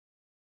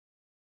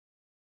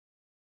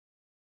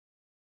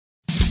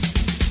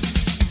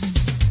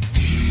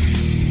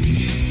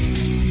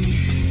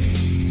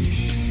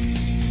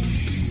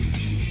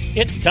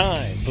It's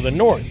time for the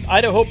North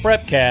Idaho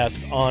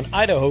Prepcast on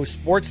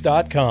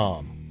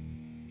idahosports.com.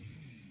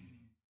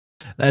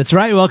 That's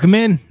right. Welcome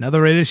in.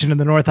 Another edition of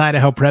the North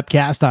Idaho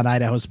Prepcast on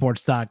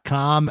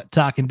idahosports.com,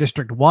 talking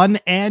District 1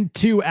 and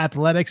 2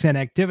 athletics and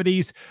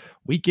activities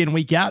week in,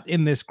 week out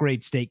in this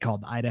great state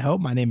called Idaho.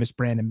 My name is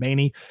Brandon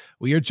Maney.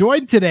 We are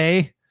joined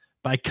today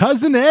by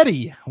Cousin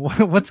Eddie.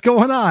 What's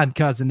going on,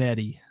 Cousin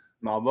Eddie?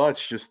 Not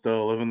much. Just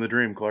living the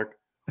dream, Clark.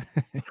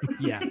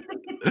 Yeah.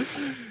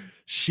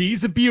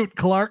 She's a beaut,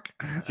 Clark.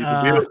 She's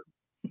a beaut.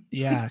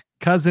 Yeah,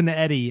 Cousin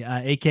Eddie,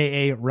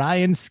 a.k.a.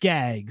 Ryan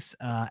Skaggs,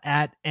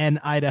 at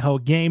Idaho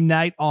Game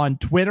Night on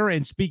Twitter.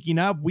 And speaking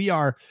of, we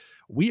are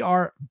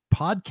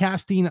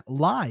podcasting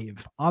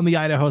live on the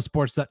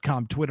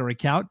idahosports.com Twitter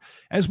account,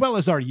 as well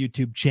as our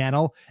YouTube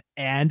channel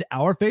and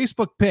our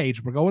Facebook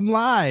page. We're going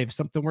live,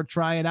 something we're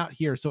trying out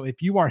here. So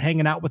if you are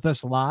hanging out with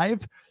us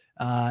live,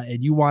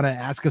 and you want to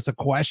ask us a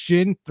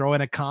question, throw in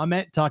a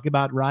comment, talk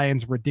about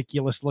Ryan's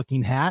ridiculous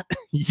looking hat,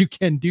 you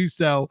can do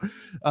so.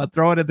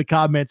 Throw it in the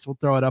comments. We'll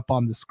throw it up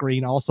on the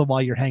screen. Also,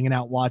 while you're hanging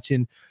out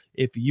watching,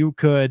 if you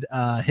could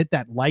hit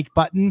that like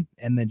button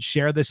and then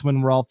share this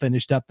when we're all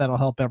finished up, that'll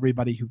help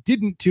everybody who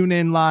didn't tune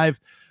in live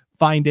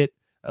find it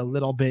a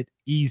little bit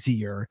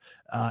easier.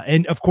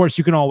 And of course,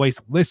 you can always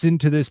listen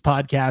to this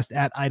podcast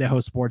at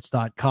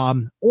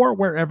idahosports.com or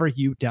wherever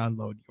you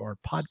download your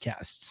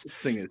podcasts. This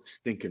thing is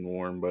stinking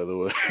warm, by the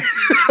way.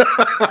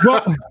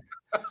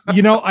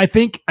 Well, I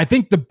think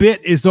the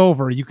bit is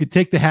over. You could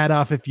take the hat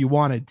off if you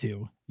wanted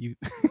to.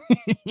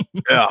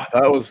 Yeah,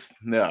 that was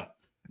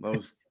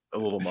a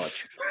little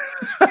much.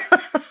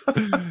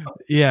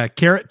 Yeah,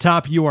 Carrot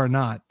Top, you are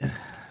not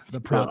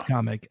the prop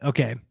comic.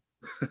 Okay.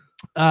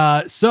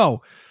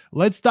 So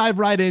let's dive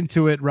right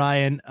into it,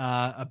 Ryan.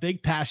 A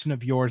big passion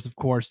of yours, of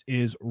course,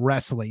 is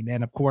wrestling.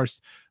 And of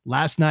course,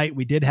 last night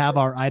we did have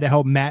our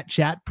Idaho Mat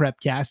Chat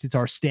Prepcast. It's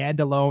our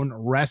standalone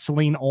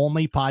wrestling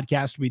only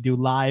podcast. We do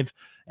live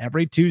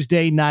every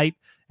Tuesday night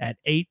at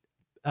 8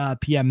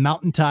 p.m.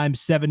 Mountain Time,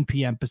 7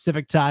 p.m.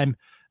 Pacific Time.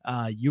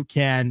 You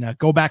can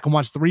go back and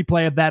watch the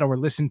replay of that or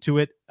listen to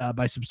it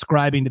by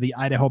subscribing to the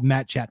Idaho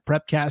Mat Chat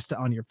Prepcast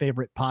on your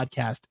favorite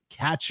podcast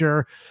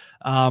catcher.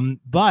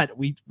 But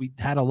we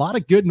had a lot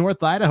of good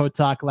North Idaho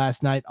talk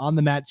last night on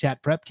the Mat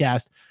Chat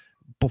Prepcast.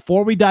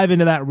 Before we dive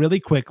into that really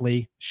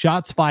quickly,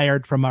 shots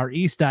fired from our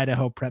East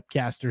Idaho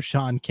Prepcaster,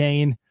 Sean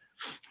Kane.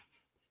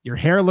 Your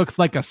hair looks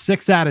like a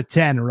 6 out of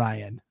 10,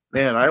 Ryan.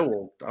 Man,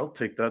 I'll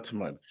take that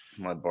to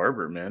my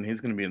barber, man.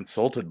 He's going to be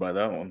insulted by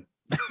that one.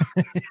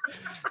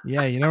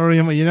 Yeah, you never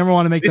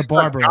want to make the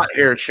barber not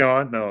hair,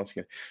 Sean. No, I'm just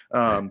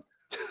kidding.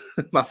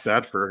 Not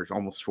bad for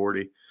almost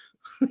 40.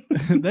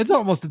 That's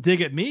almost a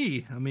dig at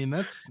me. I mean,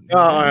 that's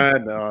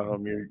no,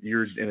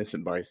 you're an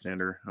innocent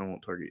bystander. I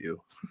won't target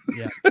you.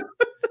 Yeah.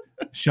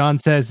 Sean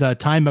says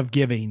time of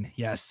giving.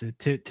 Yes,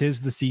 tis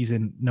the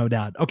season, no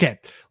doubt. Okay,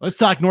 let's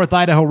talk North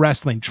Idaho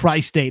wrestling.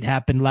 Tri-State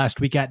happened last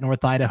week at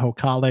North Idaho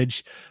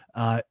College.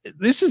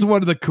 This is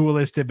one of the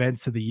coolest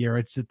events of the year.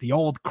 It's at the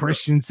old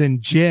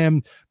Christensen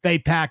gym. They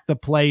pack the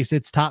place.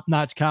 It's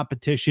top-notch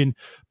competition.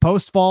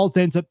 Post Falls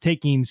ends up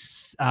taking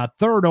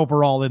third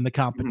overall in the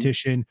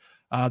competition.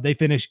 They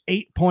finish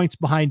 8 points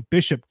behind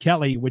Bishop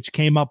Kelly, which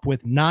came up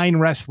with 9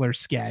 wrestlers,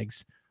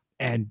 Skaggs,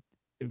 and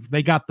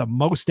they got the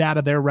most out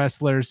of their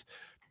wrestlers.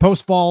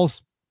 Post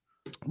Falls,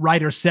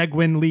 Ryder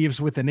Seguin leaves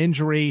with an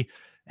injury.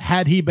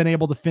 Had he been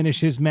able to finish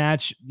his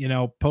match,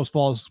 Post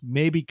Falls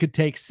maybe could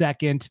take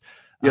second.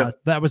 Yeah.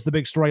 That was the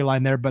big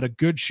storyline there, but a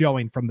good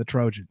showing from the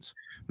Trojans.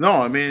 No,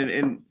 I mean,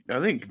 and I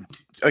think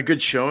a good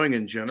showing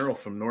in general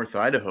from North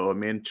Idaho. I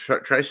mean,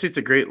 Tri-State's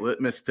a great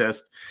litmus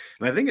test,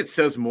 and I think it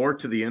says more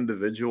to the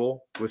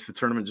individual with the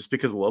tournament just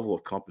because the level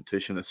of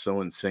competition is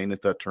so insane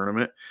at that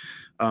tournament.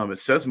 It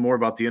says more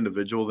about the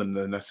individual than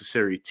the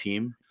necessary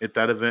team at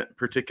that event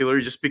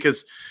particularly, just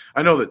because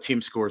I know that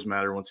team scores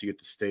matter once you get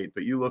to state,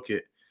 but you look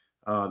at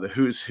the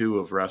who's who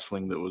of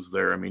wrestling that was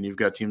there. I mean, you've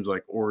got teams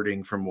like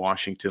Ording from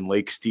Washington,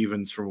 Lake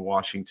Stevens from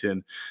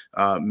Washington,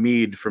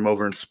 Meade from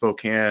over in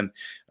Spokane.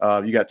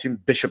 You got Team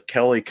Bishop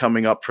Kelly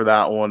coming up for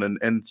that one.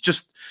 And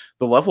just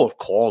the level of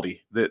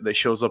quality that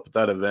shows up at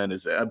that event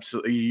is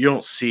absolutely – you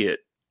don't see it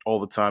all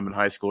the time in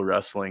high school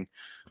wrestling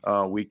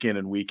week in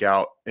and week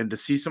out. And to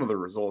see some of the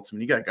results, I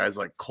mean, you got guys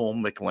like Cole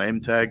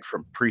McLamtag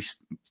from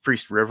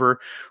Priest River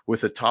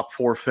with a top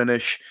 4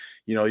 finish.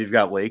 You've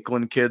got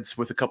Lakeland kids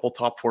with a couple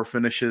top 4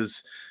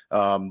 finishes.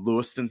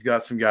 Lewiston's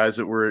got some guys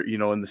that were,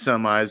 in the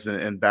semis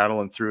and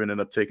battling through and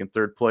ended up taking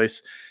third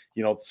place.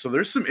 So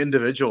there's some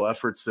individual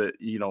efforts that,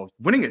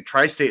 winning a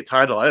tri-state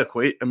title,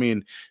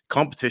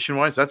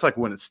 competition-wise, that's like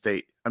winning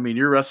state. I mean,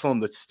 you're wrestling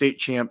the state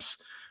champs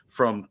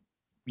from,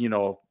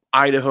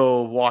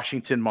 Idaho,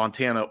 Washington,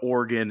 Montana,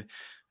 Oregon,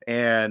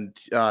 and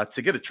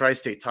to get a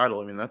tri-state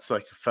title, I mean, that's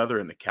like a feather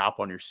in the cap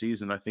on your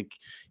season. I think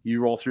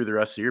you roll through the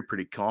rest of the year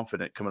pretty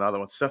confident coming out of that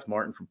one. Seth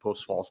Martin from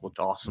Post Falls looked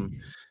awesome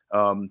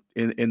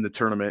in the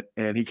tournament,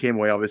 and he came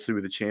away obviously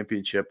with a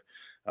championship.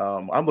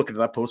 I'm looking at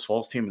that Post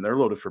Falls team, and they're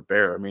loaded for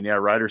bear. I mean, yeah,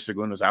 Ryder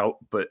Seguin was out,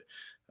 but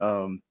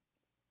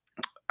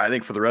I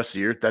think for the rest of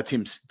the year, that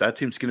team's going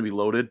to be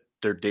loaded.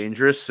 they're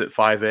dangerous at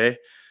 5A.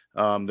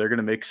 They're going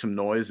to make some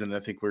noise, and I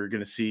think we're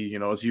going to see,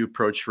 as you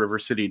approach River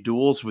City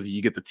duels, with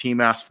you get the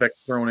team aspect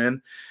thrown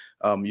in,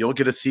 you'll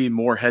get to see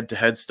more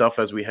head-to-head stuff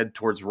as we head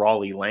towards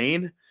Raleigh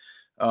Lane.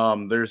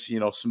 There's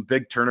some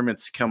big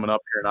tournaments coming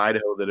up here in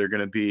Idaho that are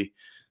going to be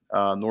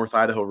North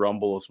Idaho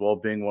Rumble as well,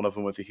 being one of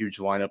them with a huge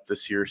lineup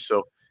this year.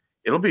 So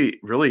it'll be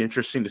really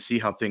interesting to see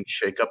how things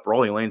shake up.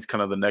 Raleigh Lane's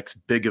kind of the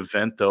next big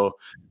event, though,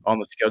 on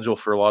the schedule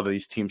for a lot of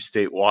these teams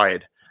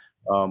statewide,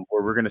 where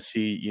we're going to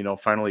see,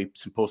 finally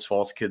some Post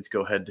Falls kids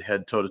go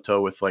head-to-head,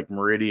 toe-to-toe with like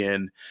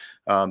Meridian,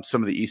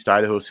 some of the East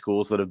Idaho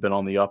schools that have been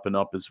on the up and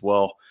up as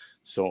well.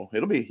 So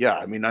it'll be,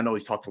 I know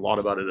we talked a lot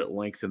about it at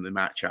length in the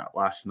Matt chat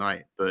last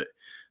night, but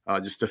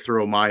just to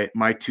throw my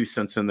 2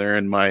 cents in there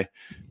and my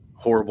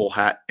horrible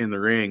hat in the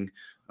ring,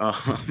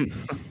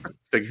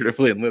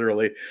 figuratively and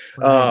literally.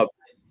 Right.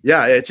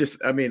 It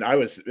just, I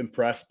was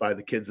impressed by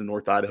the kids in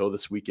North Idaho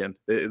this weekend.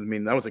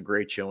 That was a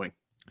great showing.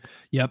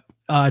 Yep.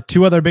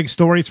 2 other big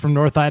stories from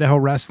North Idaho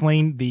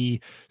wrestling. The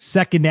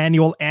 2nd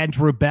annual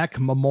Andrew Beck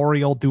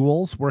Memorial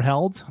Duels were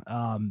held.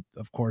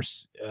 Of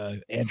course,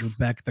 Andrew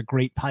Beck, the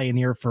great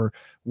pioneer for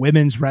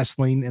women's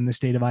wrestling in the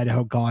state of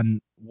Idaho,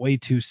 gone way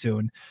too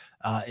soon.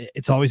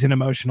 It's always an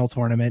emotional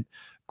tournament.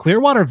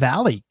 Clearwater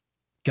Valley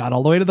got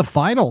all the way to the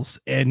finals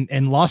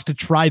and lost to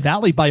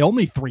Tri-Valley by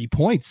only 3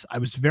 points. I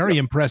was very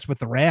impressed with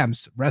the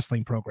Rams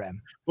wrestling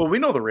program. Well, we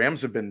know the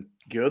Rams have been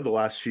good the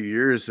last few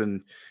years,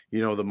 and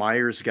the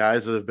Myers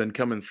guys that have been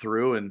coming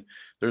through, and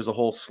there's a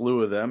whole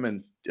slew of them.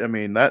 And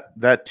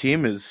that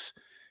team is,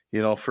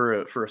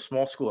 for a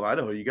small school in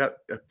Idaho, you got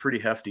a pretty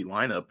hefty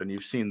lineup, and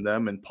you've seen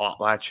them. And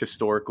Potlatch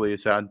historically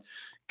has had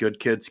good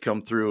kids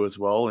come through as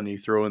well. And you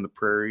throw in the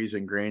Prairies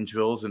and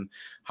Grangevilles, and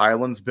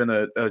Highland's been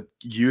a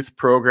youth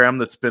program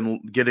that's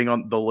been getting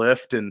on the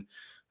lift. And,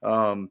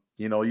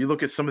 you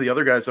look at some of the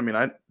other guys.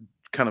 I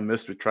kind of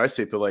missed with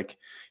Tri-State, but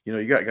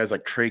you got guys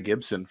like Trey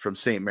Gibson from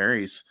St.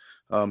 Mary's,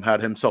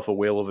 had himself a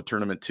whale of a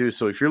tournament too.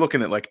 So if you're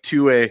looking at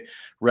 2A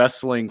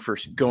wrestling for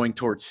going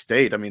towards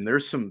state,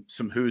 there's some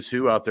who's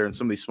who out there in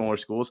some of these smaller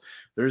schools.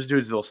 There's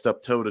dudes that'll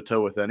step toe to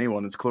toe with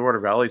anyone. It's Clearwater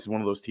Valley is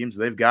one of those teams.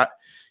 They've got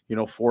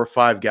 4 or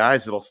 5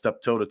 guys that'll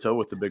step toe to toe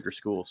with the bigger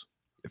schools.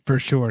 For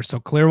sure. So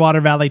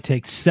Clearwater Valley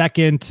takes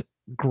 2nd.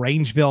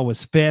 Grangeville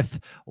was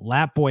 5th.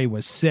 Lapboy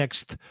was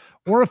 6th.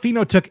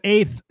 Orofino took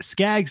 8th.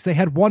 Skaggs, they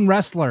had 1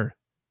 wrestler.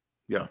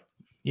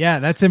 Yeah,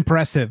 that's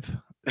impressive.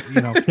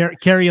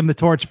 Carrying the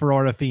torch for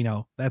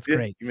Orofino. That's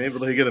great. You're able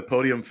to get a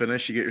podium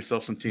finish. You get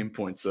yourself some team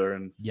points there,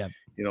 and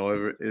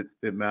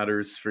it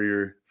matters for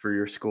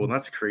your school. And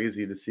that's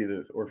crazy to see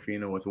the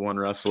Orofino with 1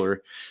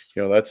 wrestler.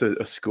 That's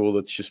a school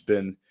that's just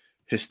been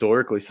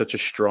historically such a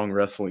strong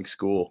wrestling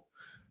school.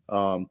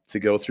 To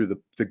go through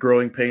the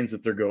growing pains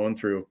that they're going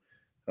through,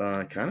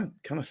 kind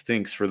of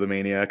stinks for the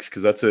Maniacs,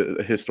 because that's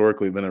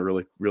historically been a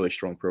really, really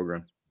strong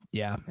program.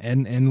 Yeah,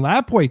 and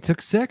Lapway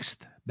took 6th.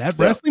 That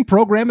wrestling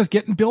program is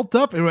getting built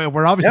up.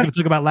 We're obviously going to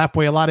talk about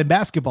Lapway a lot in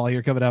basketball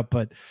here coming up,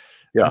 but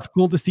it's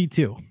cool to see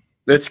too.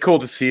 It's cool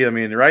to see.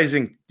 The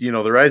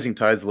rising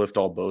tides lift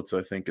all boats,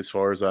 I think, as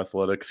far as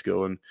athletics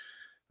go. And,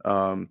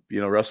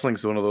 wrestling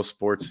is one of those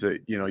sports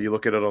that, you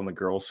look at it on the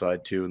girls'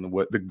 side too, and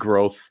the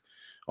growth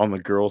on the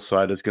girls'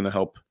 side is going to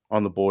help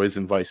on the boys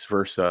and vice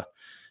versa.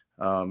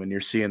 And you're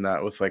seeing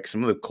that with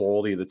some of the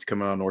quality that's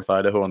coming out of North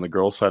Idaho on the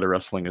girls' side of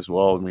wrestling as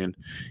well.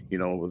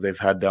 They've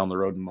had down the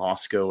road in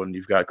Moscow, and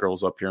you've got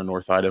girls up here in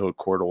North Idaho at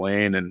Coeur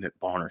d'Alene and at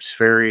Bonners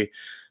Ferry.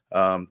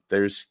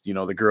 There's,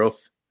 the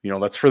growth,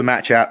 that's for the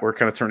Matt chat. We're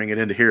kind of turning it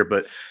into here,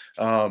 but,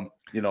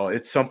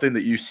 it's something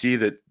that you see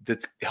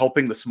that's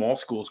helping the small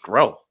schools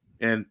grow.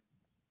 And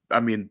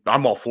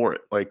I'm all for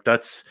it.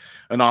 That's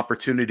an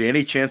opportunity.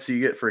 Any chance that you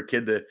get for a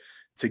kid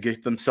to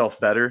get themselves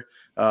better,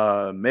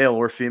 male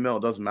or female,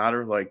 it doesn't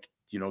matter.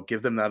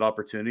 Give them that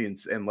opportunity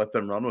and let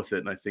them run with it.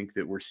 And I think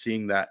that we're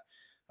seeing that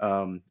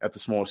at the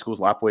smaller schools.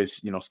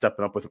 Lapway's,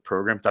 stepping up with a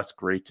program. That's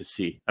great to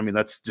see.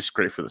 That's just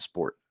great for the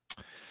sport.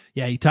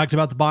 Yeah, you talked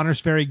about the Bonners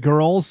Ferry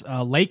girls.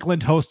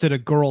 Lakeland hosted a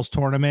girls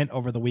tournament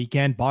over the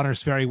weekend.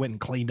 Bonners Ferry went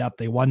and cleaned up.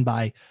 They won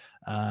by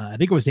I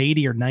think it was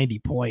 80 or 90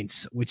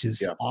 points, which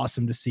is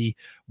awesome to see.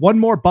 One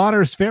more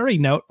Bonners Ferry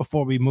note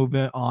before we move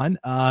on.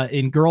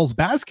 In girls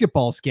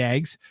basketball,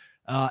 Skaggs,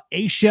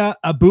 Aisha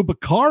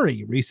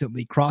Abubakari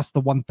recently crossed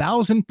the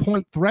 1,000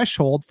 point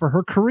threshold for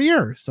her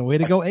career. So way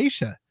to go,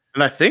 Aisha.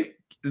 And I think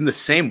in the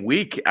same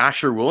week,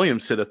 Asher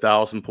Williams hit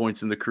 1,000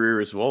 points in the career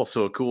as well.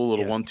 So a cool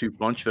little 1-2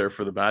 punch there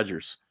for the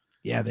Badgers.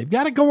 Yeah, they've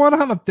got it going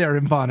on up there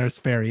in Bonners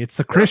Ferry. It's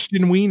the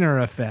Christian Weaner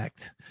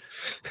effect.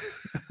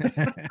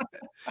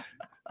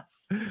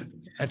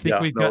 I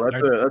think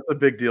that's a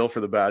big deal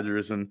for the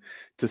Badgers, and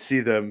to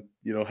see them,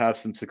 have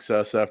some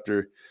success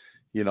after,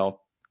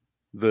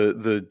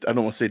 the I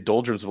don't want to say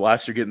doldrums, but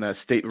last year getting that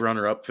state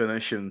runner-up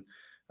finish and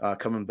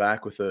coming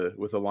back with a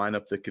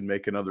lineup that can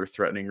make another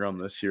threatening run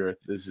this year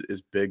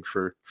is big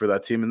for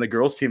that team. And the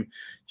girls team,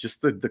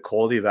 just the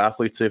quality of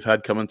athletes they've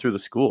had coming through the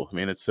school.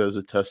 It says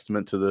a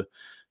testament to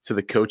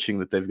the coaching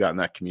that they've got in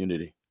that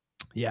community.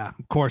 Yeah,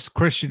 of course,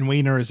 Christian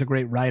Weaner is a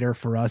great writer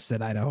for us at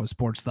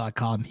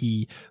idahosports.com.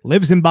 He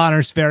lives in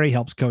Bonners Ferry,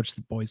 helps coach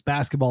the boys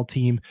basketball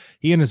team.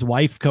 He and his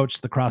wife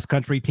coached the cross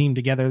country team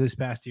together this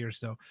past year.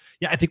 So,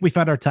 yeah, I think we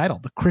found our title,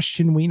 the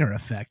Christian Weaner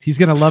effect. He's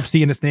going to love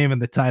seeing his name in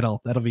the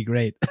title. That'll be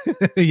great.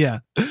 Yeah,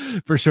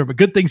 for sure. But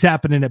good things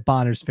happening at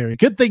Bonners Ferry.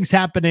 Good things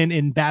happening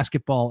in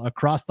basketball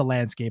across the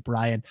landscape,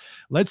 Ryan.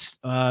 Let's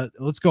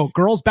go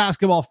girls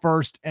basketball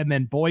first and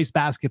then boys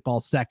basketball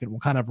second. We'll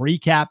kind of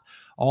recap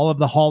all of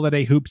the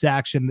holiday hoops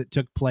action that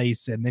took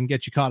place and then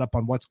get you caught up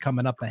on what's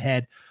coming up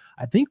ahead.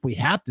 I think we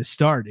have to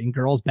start in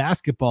girls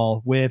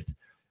basketball with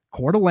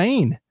Coeur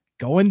d'Alene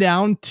going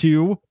down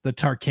to the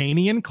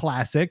Tarkanian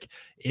Classic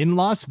in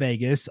Las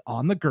Vegas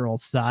on the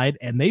girls' side,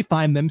 and they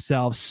find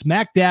themselves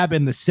smack dab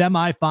in the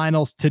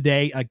semifinals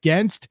today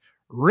against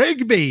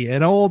Rigby,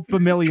 an old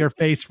familiar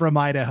face from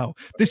Idaho.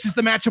 This is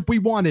the matchup we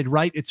wanted,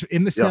 right? It's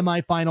in the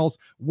semifinals.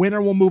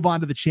 Winner will move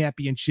on to the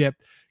championship.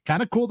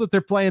 Kind of cool that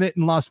they're playing it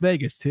in Las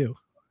Vegas too.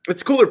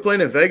 It's cool they're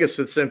playing in Vegas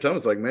at the same time.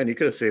 It's like, man, you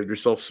could have saved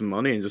yourself some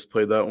money and just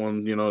played that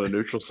one, at a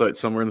neutral site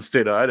somewhere in the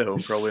state of Idaho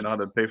and probably not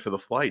had to pay for the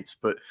flights.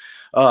 But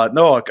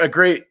no, a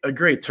great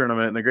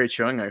tournament and a great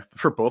showing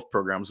for both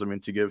programs. I mean,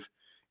 to give,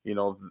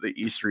 the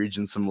East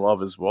region some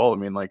love as well. I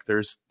mean, like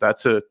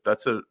that's a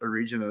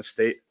region in the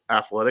state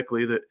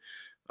athletically that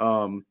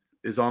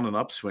is on an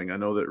upswing. I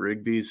know that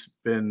Rigby's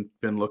been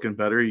looking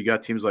better. You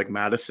got teams like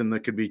Madison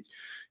that could be,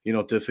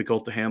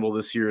 difficult to handle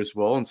this year as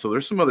well. And so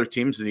there's some other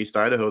teams in East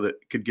Idaho that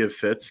could give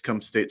fits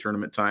come state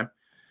tournament time.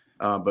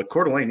 But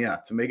Coeur d'Alene,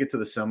 to make it to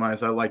the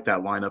semis, I like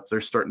that lineup.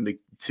 They're starting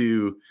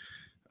to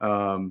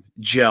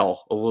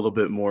gel a little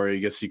bit more, I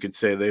guess you could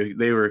say.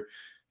 They were,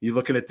 you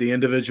looking at the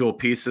individual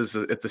pieces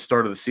at the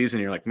start of the season,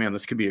 you're like, man,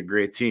 this could be a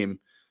great team.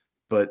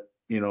 But,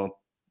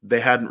 they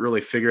hadn't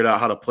really figured out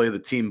how to play the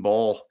team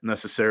ball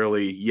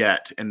necessarily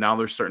yet. And now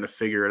they're starting to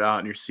figure it out.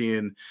 And you're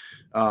seeing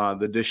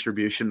the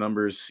distribution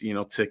numbers,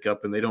 tick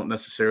up, and they don't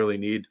necessarily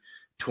need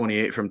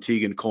 28 from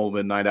Tegan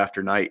Coleman night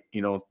after night.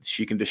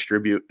 She can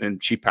distribute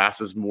and she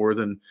passes more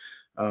than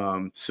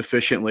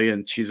sufficiently.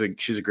 And she's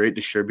a great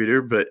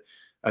distributor, but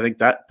I think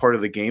that part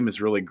of the game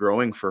is really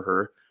growing for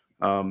her.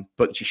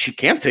 But she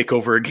can take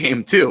over a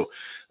game too.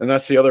 And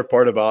that's the other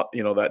part about,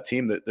 that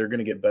team, that they're going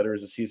to get better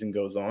as the season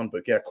goes on.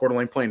 But yeah, Coeur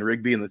d'Alene playing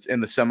Rigby in the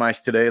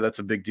semis today. That's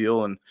a big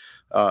deal. And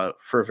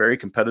for a very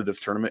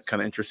competitive tournament,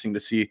 kind of interesting to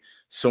see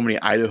so many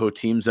Idaho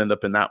teams end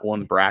up in that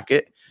one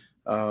bracket.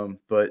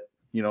 But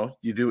you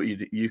do what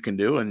you can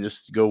do and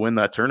just go win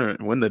that tournament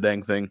and win the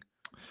dang thing.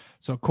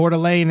 So Coeur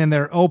d'Alene in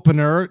their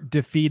opener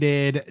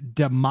defeated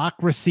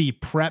Democracy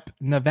Prep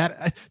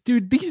Nevada.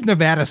 Dude, these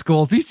Nevada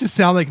schools, these just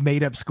sound like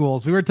made up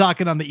schools. We were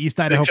talking on the East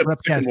Idaho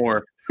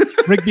Prepcast.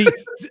 Rigby,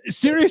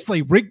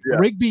 seriously,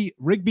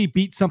 Rigby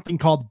beat something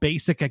called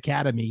Basic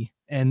Academy,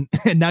 and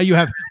now you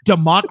have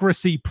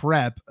Democracy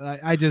Prep.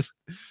 Okay.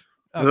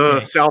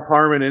 South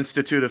Harmon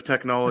Institute of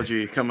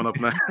Technology coming up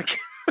next.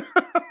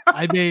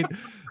 I mean,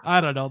 I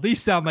don't know.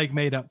 These sound like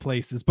made up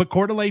places, but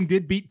Coeur d'Alene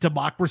did beat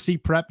Democracy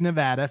Prep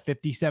Nevada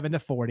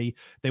 57-40.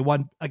 They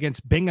won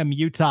against Bingham,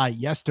 Utah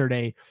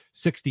yesterday,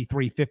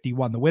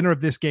 63-51. The winner of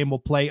this game will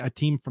play a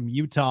team from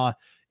Utah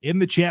in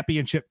the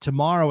championship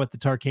tomorrow at the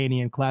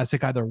Tarkanian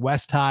Classic, either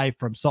West High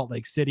from Salt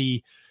Lake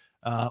City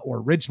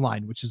or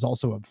Ridgeline, which is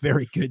also a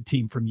very good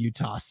team from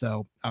Utah.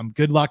 So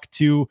good luck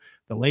to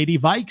the Lady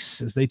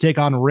Vikes as they take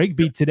on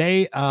Rigby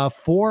today,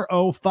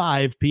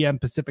 4:05 p.m.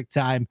 Pacific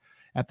time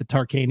at the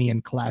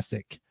Tarkanian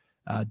Classic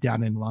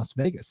down in Las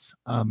Vegas.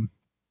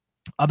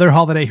 Other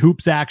holiday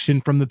hoops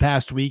action from the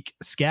past week.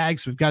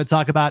 Skags, we've got to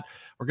talk about.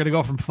 We're going to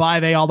go from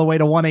 5A all the way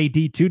to 1A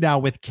D2 now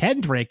with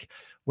Kendrick,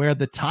 where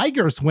the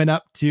Tigers went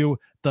up to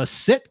the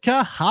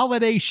Sitka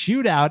Holiday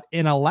Shootout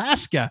in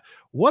Alaska.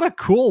 What a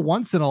cool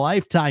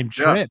once-in-a-lifetime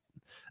trip.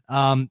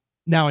 Yeah.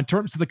 Now, in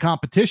terms of the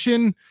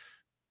competition,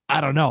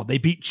 I don't know. They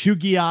beat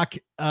Chugiak.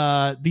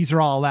 These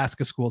are all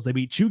Alaska schools. They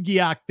beat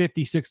Chugiak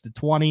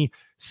 56-20.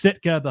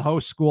 Sitka, the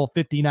host school,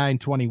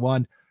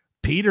 59-21.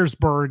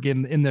 Petersburg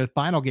in their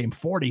final game,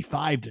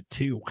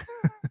 45-2.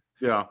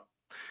 Yeah.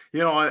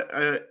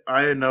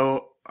 I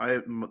know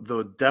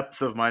the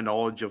depth of my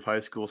knowledge of high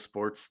school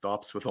sports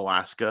stops with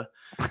Alaska.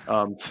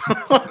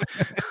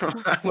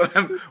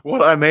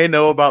 What I may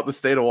know about the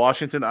state of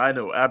Washington, I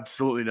know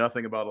absolutely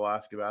nothing about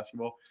Alaska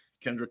basketball.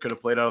 Kendrick could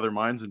have played out of their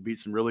minds and beat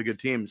some really good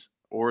teams,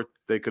 or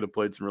they could have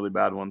played some really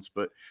bad ones.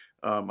 But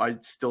I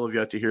still have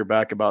yet to hear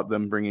back about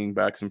them bringing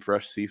back some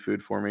fresh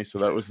seafood for me. So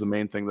that was the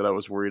main thing that I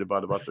was worried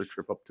about their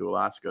trip up to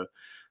Alaska.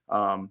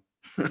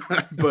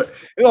 But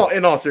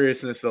in all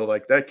seriousness, though,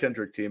 like that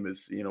Kendrick team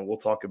is, we'll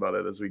talk about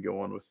it as we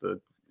go on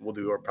we'll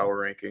do our power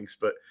rankings.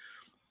 But,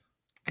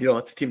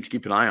 that's a team to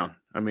keep an eye on.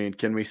 I mean,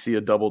 can we see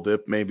a double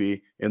dip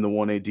maybe in the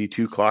 1A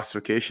D2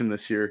 classification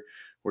this year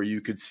where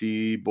you could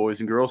see boys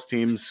and girls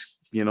teams,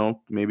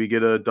 maybe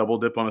get a double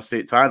dip on a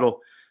state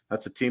title?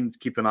 That's a team to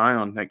keep an eye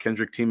on. That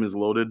Kendrick team is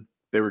loaded.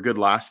 They were good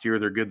last year.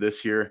 They're good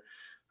this year.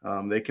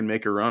 They can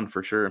make a run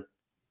for sure.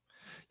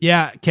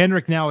 Yeah,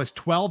 Kendrick now is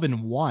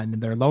 12-1.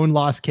 Their lone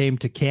loss came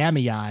to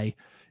Kamei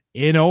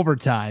in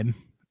overtime.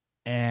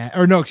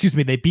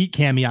 They beat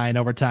Cami in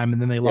overtime,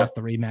 and then they lost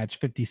the rematch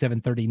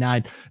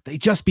 57-39. They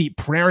just beat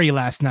Prairie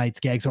last night,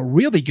 Skaggs, a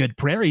really good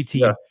Prairie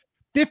team,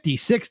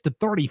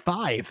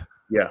 56-35.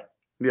 Yeah.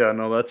 Yeah,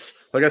 no, that's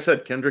like I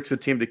said, Kendrick's a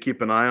team to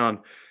keep an eye on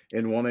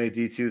in 1A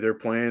D2. They're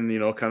playing,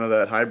 kind of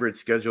that hybrid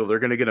schedule. They're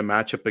going to get a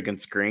matchup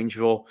against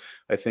Grangeville,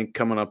 I think,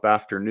 coming up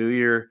after New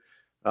Year.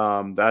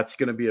 That's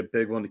going to be a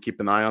big one to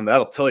keep an eye on.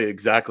 That'll tell you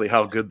exactly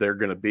how good they're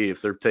going to be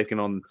if they're taking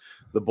on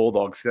the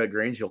Bulldogs. That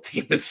Grangeville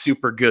team is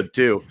super good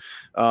too.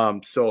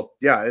 So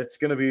yeah, it's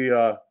going to be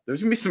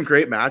there's going to be some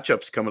great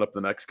matchups coming up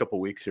the next couple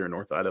weeks here in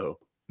North Idaho.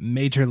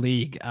 Major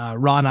League.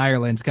 Ron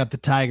Ireland's got the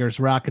Tigers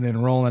rocking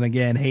and rolling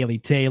again. Haley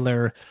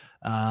Taylor,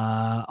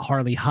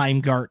 Harley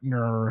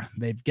Heimgartner.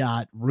 They've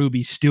got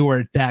Ruby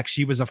Stewart back.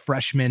 She was a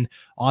freshman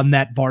on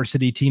that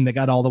varsity team that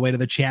got all the way to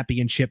the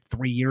championship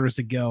 3 years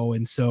ago.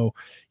 And so,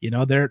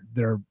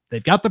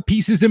 they've got the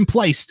pieces in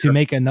place to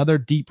make another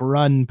deep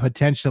run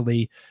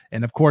potentially.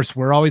 And of course,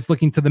 we're always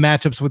looking to the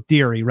matchups with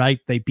Deary, right?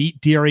 They beat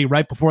Deary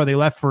right before they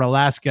left for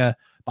Alaska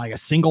by a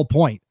single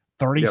point,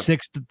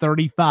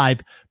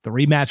 36-35. The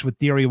rematch with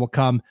Deary will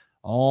come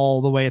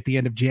all the way at the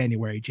end of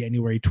January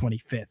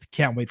 25th.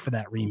 Can't wait for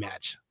that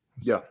rematch.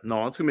 Yeah,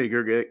 no, it's gonna be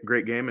a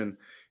great game, and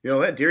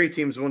that Deary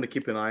team's one to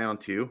keep an eye on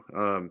too.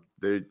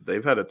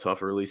 They've had a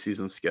tough early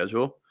season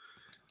schedule,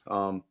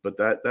 but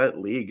that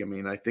league, I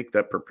mean, I think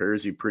that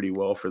prepares you pretty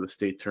well for the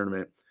state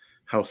tournament.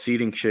 How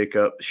seeding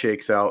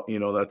shakes out,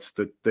 that's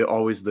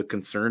always the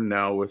concern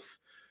now with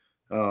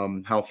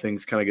how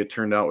things kind of get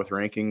turned out with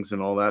rankings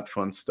and all that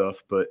fun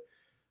stuff. But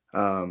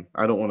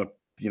I don't want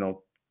to,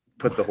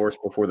 put the horse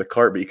before the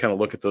cart, but you kind of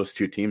look at those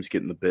two teams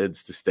getting the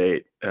bids to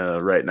state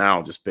right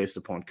now, just based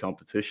upon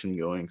competition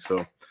going.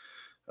 So,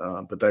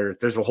 but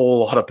there's a whole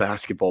lot of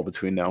basketball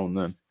between now and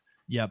then.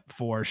 Yep,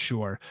 for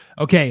sure.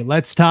 Okay,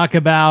 let's talk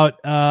about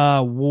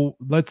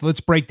let's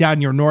break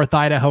down your North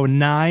Idaho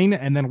 9,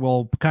 and then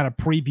we'll kind of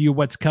preview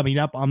what's coming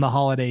up on the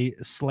holiday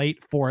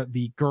slate for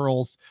the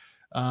girls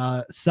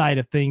side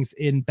of things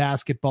in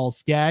basketball.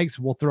 Skaggs,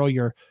 we'll throw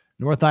your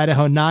North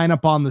Idaho 9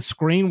 up on the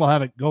screen. We'll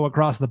have it go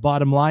across the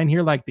bottom line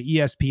here like the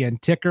ESPN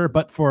ticker.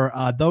 But for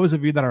those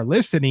of you that are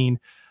listening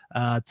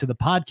to the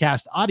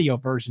podcast audio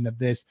version of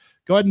this,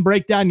 go ahead and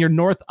break down your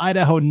North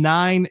Idaho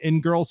 9 in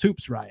girls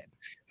hoops, Ryan.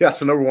 Yeah,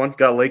 so number one,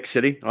 got Lake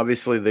City.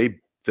 Obviously,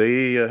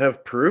 they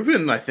have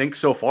proven, I think,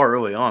 so far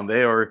early on,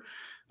 they are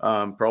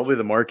probably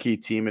the marquee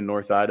team in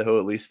North Idaho,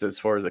 at least as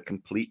far as a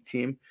complete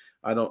team.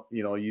 I don't,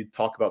 you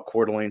talk about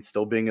Coeur d'Alene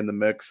still being in the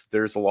mix.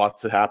 There's a lot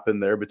to happen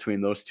there between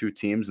those two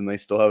teams, and they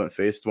still haven't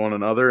faced one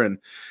another. And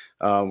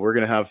we're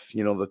going to have,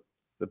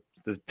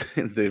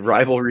 the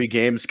rivalry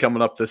games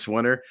coming up this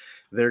winter.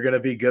 They're going to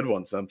be good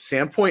ones.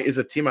 Sandpoint is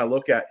a team I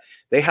look at.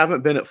 They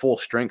haven't been at full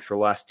strength for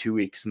the last 2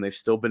 weeks, and they've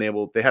still been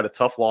able. They had a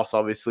tough loss,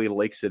 obviously, to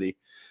Lake City,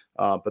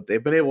 but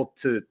they've been able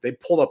to. They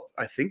pulled up.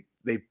 I think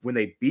when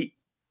they beat.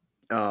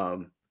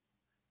 Who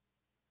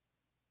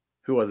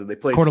was it? They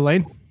played Coeur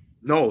d'Alene.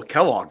 No,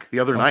 Kellogg the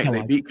other night.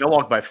 Kellogg. They beat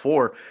Kellogg by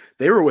 4.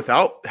 They were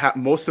without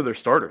most of their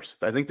starters.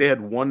 I think they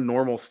had one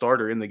normal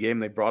starter in the game.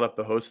 They brought up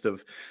a host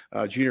of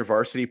junior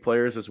varsity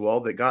players as well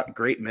that got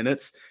great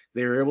minutes.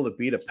 They were able to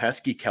beat a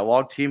pesky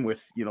Kellogg team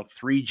with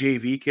 3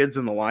 JV kids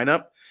in the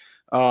lineup.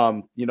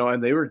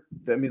 And they were.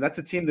 I mean, that's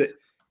a team that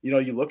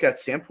you look at.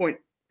 Sandpoint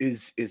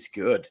is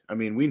good. I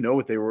mean, we know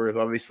what they were.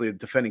 Obviously,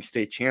 defending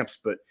state champs,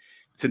 but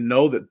to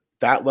know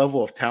that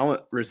level of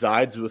talent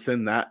resides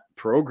within that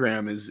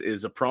program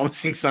is a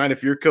promising sign.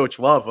 If you're Coach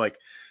Love,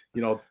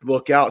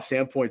 look out.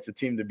 Sandpoint's a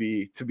team to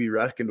be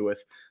reckoned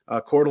with.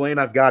 Coeur d'Alene,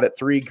 I've got at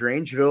 3.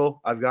 Grangeville,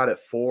 I've got at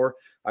 4.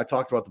 I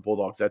talked about the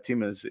Bulldogs. That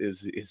team is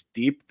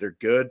deep. They're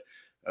good.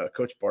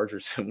 Coach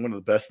Barger's one of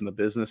the best in the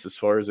business as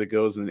far as it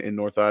goes in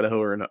North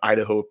Idaho or in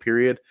Idaho,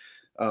 period.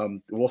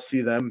 We'll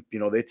see them.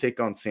 They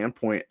take on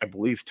Sandpoint, I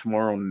believe,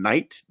 tomorrow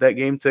night. That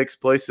game takes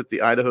place at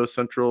the Idaho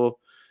Central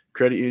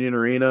Credit Union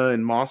Arena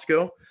in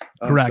Moscow.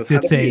 Correct. So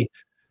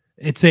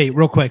it's a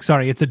real quick.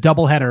 Sorry. It's a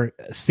doubleheader.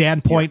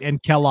 Sandpoint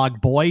and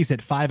Kellogg boys at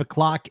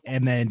 5:00,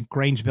 and then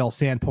Grangeville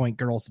Sandpoint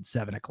girls at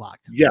 7:00.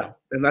 Yeah.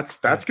 And that's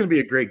going to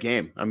be a great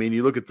game. I mean,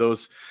 you look at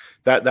those,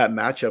 that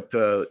matchup,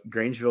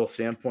 Grangeville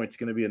Sandpoint's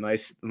going to be a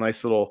nice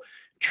little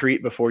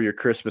treat before your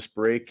Christmas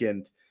break.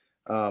 And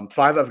 5,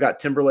 I've got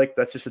Timberlake.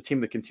 That's just a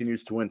team that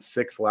continues to win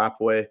 6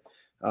 Lapway.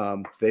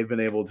 They've been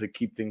able to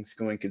keep things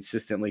going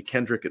consistently.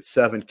 Kendrick at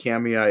 7,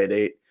 Cami at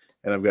 8.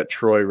 And I've got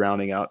Troy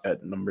rounding out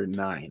at number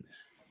 9.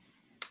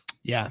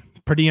 Yeah,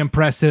 pretty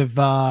impressive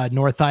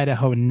North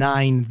Idaho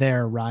 9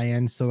 there,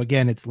 Ryan. So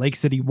again, it's Lake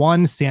City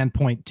 1,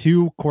 Sandpoint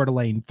 2, Coeur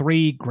d'Alene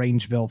 3,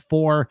 Grangeville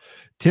 4,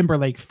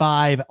 Timberlake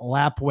 5,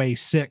 Lapway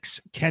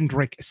 6,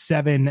 Kendrick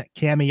 7,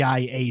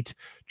 Cami 8,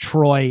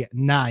 Troy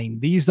 9.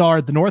 These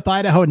are the North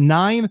Idaho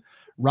 9,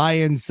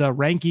 Ryan's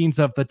rankings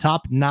of the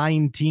top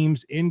 9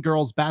 teams in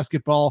girls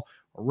basketball,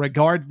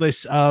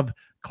 regardless of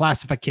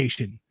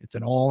classification. It's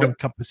an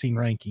all-encompassing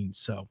ranking.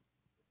 So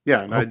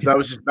yeah, and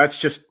that's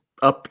just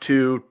up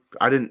to,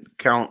 I didn't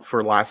count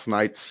for last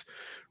night's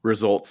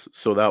results,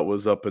 so that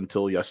was up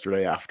until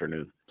yesterday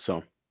afternoon.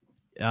 So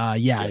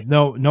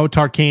No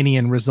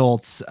Tarkanian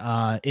results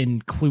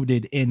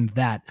included in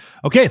that.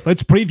 Okay,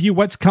 let's preview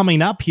what's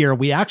coming up here.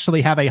 We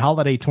actually have a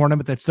holiday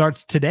tournament that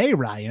starts today,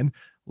 Ryan.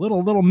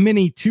 Little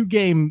mini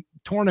 2-game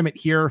tournament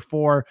here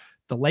for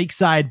the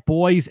Lakeside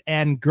boys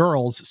and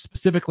girls.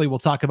 Specifically, we'll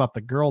talk about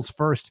the girls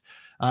first.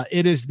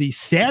 It is the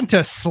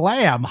Santa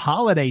Slam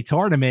holiday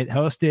tournament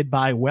hosted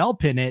by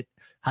Wellpinit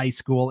High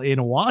School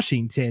in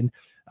Washington.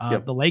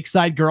 The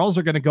Lakeside girls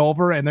are going to go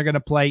over and they're going to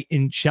play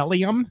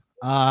Inchelium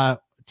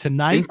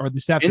tonight or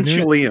this afternoon.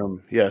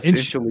 Inchelium, yes,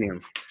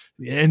 Inchelium.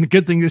 And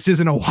good thing this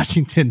isn't a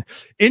Washington.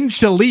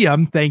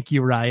 Inchelium, thank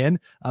you, Ryan.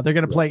 They're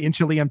going to play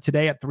Inchelium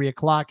today at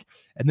 3:00,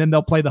 and then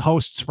they'll play the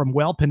hosts from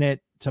Wellpinit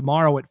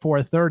tomorrow at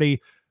 4:30.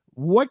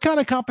 What kind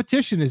of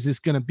competition is this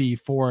going to be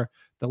for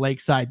the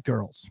Lakeside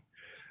girls?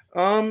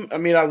 I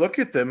mean, I look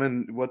at them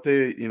and what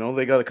they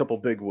got a couple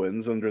big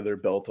wins under their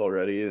belt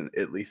already, and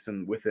at least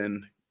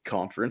within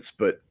conference.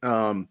 But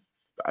I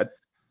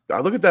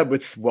look at that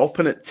with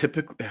Wellpinit.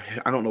 Typically,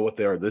 I don't know what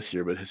they are this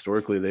year, but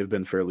historically they've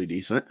been fairly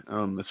decent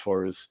as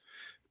far as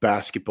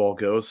basketball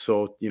goes.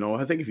 So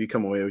I think if you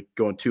come away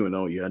going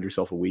 2-0, you had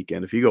yourself a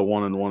weekend. If you go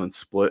 1-1 and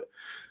split,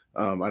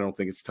 I don't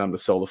think it's time to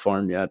sell the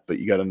farm yet, but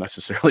you got to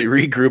necessarily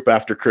regroup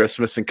after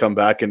Christmas and come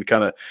back and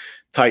kind of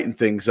tighten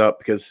things up,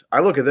 because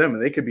I look at them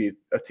and they could be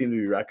a team to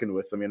be reckoned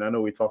with. I mean, I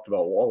know we talked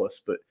about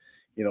Wallace, but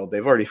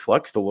they've already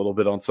flexed a little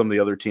bit on some of the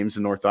other teams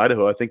in North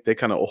Idaho. I think they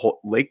kind of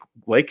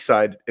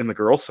Lakeside in the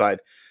girls' side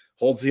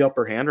holds the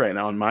upper hand right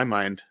now in my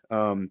mind.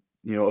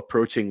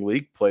 Approaching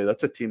league play,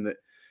 that's a team that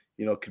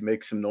can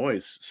make some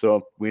noise.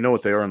 So we know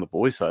what they are on the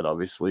boys' side,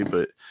 obviously,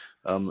 but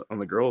on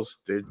the girls,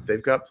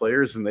 they've got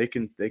players and they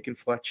can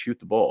flat shoot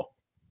the ball.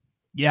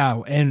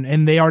 Yeah,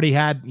 and they already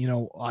had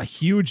a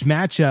huge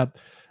matchup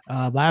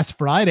last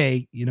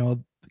Friday.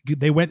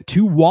 They went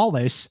to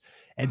Wallace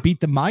and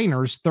beat the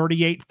Miners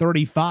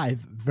 38-35.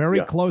 Very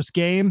close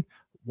game.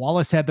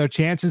 Wallace had their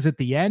chances at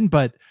the end,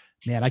 but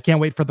man, I can't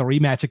wait for the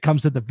rematch. It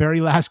comes at the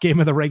very last game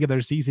of the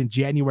regular season,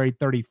 January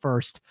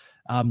 31st.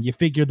 You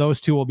figure those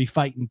two will be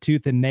fighting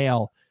tooth and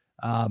nail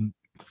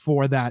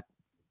for that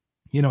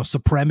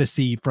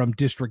supremacy from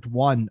District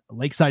 1.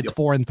 Lakeside's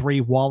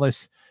 4-3.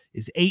 Wallace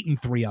is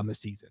 8-3 on the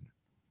season.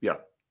 Yeah.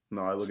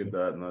 No, I look at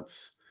that, and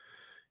that's,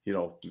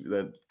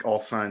 that all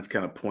signs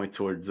kind of point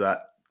towards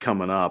that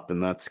coming up,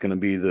 and that's going to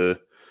be the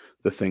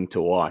thing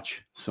to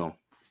watch. So,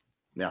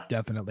 yeah.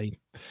 Definitely.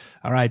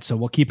 All right, so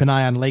we'll keep an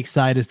eye on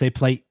Lakeside as they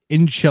play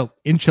Inchelium?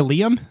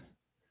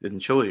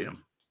 Inchelium.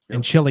 Yep.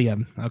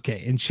 Inchelium.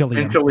 Okay,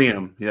 Inchelium.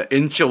 Inchelium. Yeah,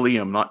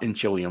 Inchelium, not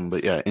Inchelium,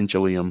 but yeah,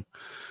 Inchelium.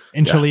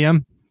 Inchelium.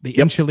 Yeah. The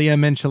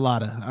Inchelium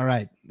enchilada. All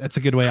right. That's a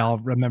good way. I'll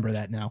remember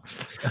that now.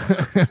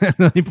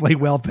 They play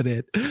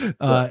Wellpinit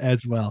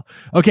as well.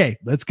 Okay.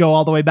 Let's go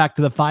all the way back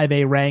to the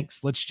 5A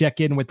ranks. Let's check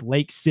in with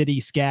Lake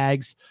City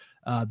Skags.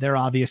 They're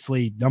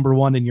obviously number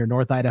one in your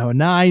North Idaho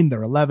 9.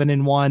 They're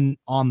 11-1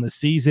 on the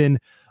season.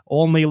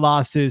 Only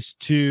losses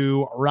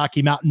to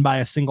Rocky Mountain by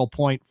a single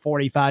point,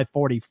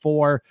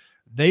 45-44.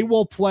 They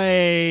will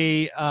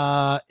play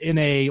in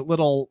a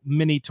little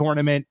mini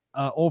tournament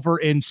over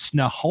in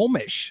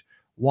Snohomish,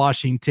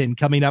 Washington,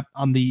 coming up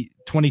on the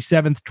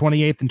 27th,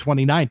 28th, and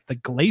 29th, the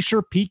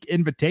Glacier Peak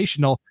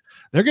Invitational.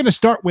 They're going to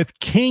start with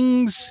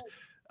King's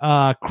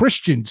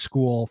Christian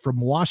School from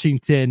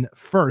Washington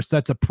first.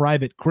 That's a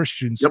private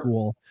Christian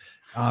school.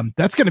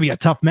 That's going to be a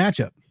tough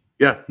matchup.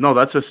 Yeah, no,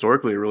 that's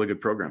historically a really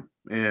good program.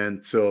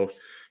 And so,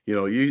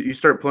 you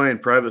start playing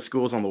private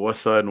schools on the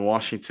west side in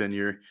Washington,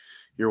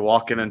 you're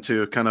walking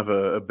into kind of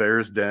a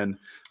bear's den.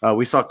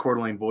 We saw Coeur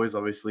d'Alene boys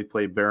obviously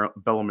play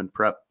Bellarmine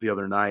Prep the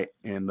other night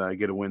and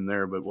get a win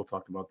there, but we'll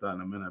talk about that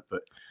in a minute.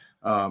 But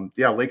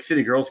Lake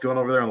City girls going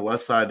over there on the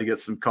west side to get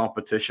some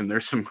competition.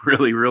 There's some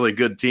really, really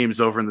good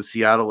teams over in the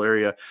Seattle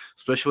area,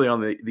 especially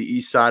on the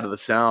east side of the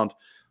Sound.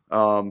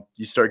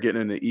 You start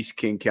getting into East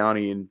King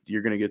County and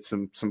you're going to get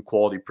some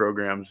quality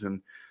programs.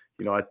 And,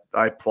 I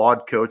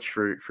applaud Coach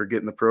for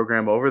getting the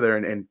program over there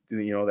and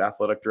the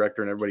athletic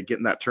director and everybody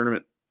getting that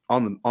tournament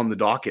on the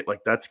docket.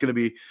 Like, that's going to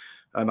be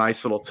a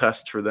nice little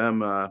test for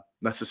them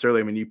necessarily.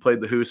 I mean, you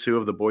played the who's who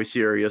of the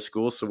Boise area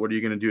schools. So what are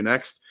you going to do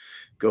next?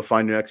 Go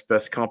find your next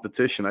best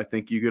competition. I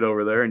think you get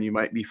over there and you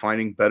might be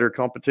finding better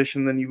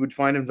competition than you would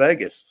find in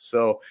Vegas.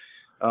 So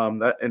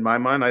that, in my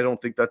mind, I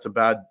don't think that's a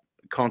bad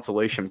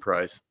consolation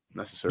prize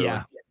necessarily.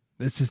 Yeah.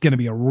 This is going to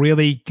be a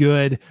really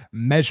good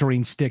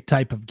measuring stick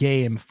type of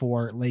game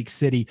for Lake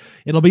City.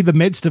 It'll be the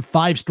midst of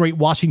 5 straight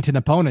Washington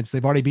opponents.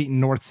 They've already beaten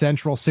North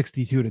Central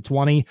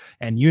 62-20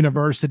 and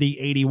University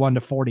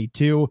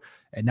 81-42.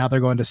 And now they're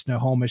going to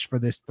Snohomish for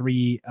this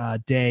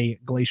 3-day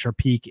Glacier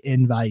Peak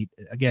invite.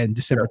 Again,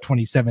 December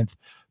 27th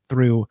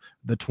through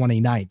the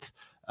 29th.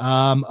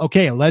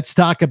 Okay, let's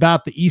talk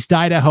about the East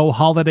Idaho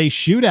Holiday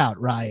Shootout,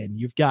 Ryan.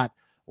 You've got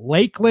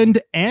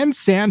Lakeland and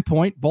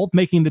Sandpoint both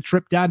making the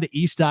trip down to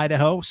East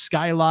Idaho.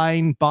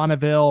 Skyline,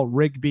 Bonneville,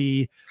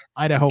 Rigby,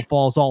 Idaho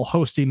Falls all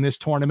hosting this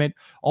tournament.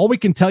 All we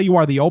can tell you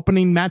are the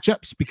opening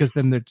matchups, because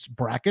then there's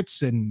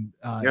brackets and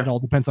it all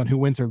depends on who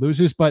wins or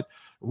loses. But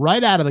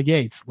right out of the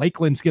gates,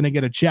 Lakeland's going to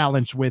get a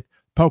challenge with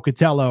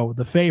Pocatello,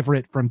 the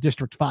favorite from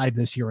District 5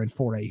 this year in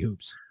 4A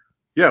hoops.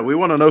 Yeah, we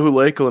want to know who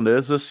Lakeland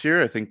is this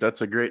year. I think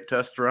that's a great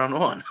test round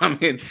one. I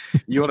mean,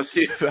 you want to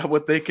see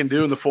what they can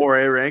do in the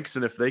 4A ranks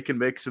and if they can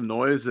make some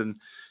noise. And,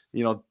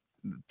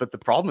 but the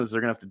problem is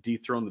they're going to have to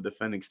dethrone the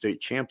defending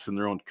state champs in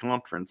their own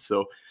conference.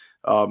 So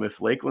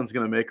if Lakeland's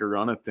going to make a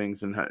run at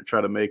things and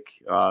try to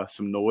make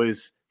some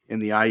noise in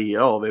the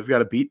IEL, they've got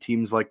to beat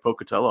teams like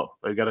Pocatello.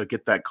 They've got to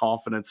get that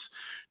confidence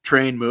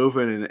train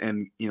moving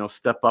and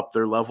step up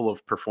their level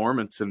of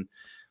performance. And,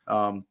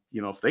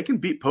 if they can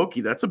beat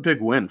Pokey, that's a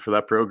big win for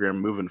that program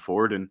moving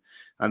forward. And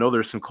I know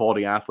there's some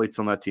quality athletes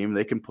on that team.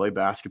 They can play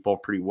basketball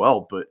pretty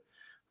well, but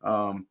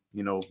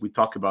we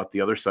talk about the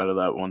other side of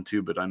that one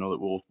too, but I know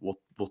that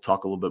we'll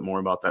talk a little bit more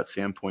about that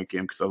Sandpoint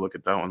game. Cause I look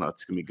at that one,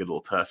 that's going to be a good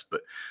little test,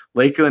 but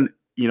Lakeland,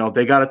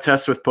 they got a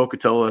test with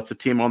Pocatello. That's a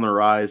team on the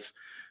rise.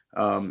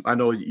 I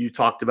know you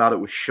talked about it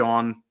with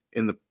Sean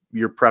in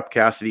your prep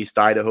cast at East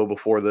Idaho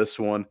before this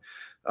one,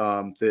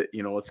 that,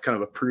 it's kind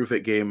of a prove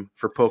it game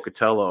for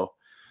Pocatello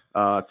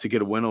to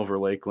get a win over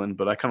Lakeland.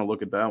 But I kind of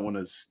look at that one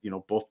as,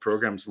 both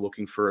programs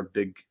looking for a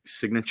big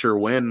signature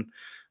win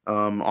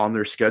on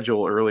their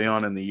schedule early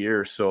on in the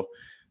year. So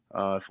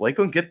if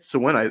Lakeland gets a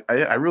win,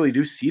 I really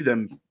do see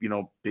them,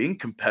 being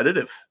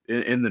competitive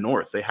in the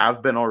North. They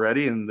have been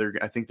already, and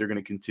I think they're going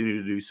to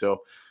continue to do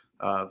so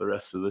the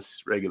rest of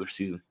this regular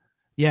season.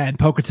 Yeah, and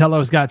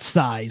Pocatello's got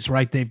size,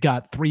 right? They've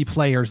got 3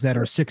 players that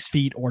are 6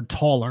 feet or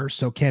taller.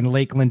 So can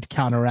Lakeland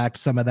counteract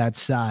some of that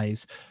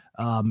size?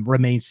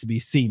 Remains to be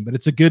seen. But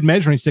it's a good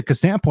measuring stick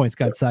because Sandpoint's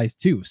got size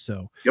too.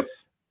 So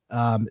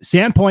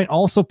Sandpoint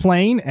also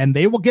playing, and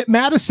they will get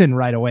Madison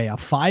right away, a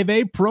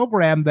 5A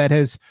program that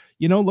has,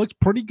 looked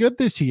pretty good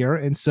this year.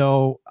 And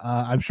so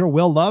I'm sure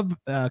Will Love,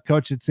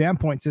 coach at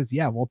Sandpoint, says,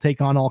 yeah, we'll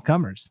take on all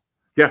comers.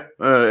 Yeah,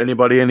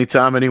 anybody,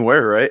 anytime,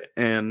 anywhere, right?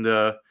 And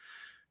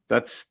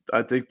that's,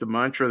 I think, the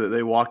mantra that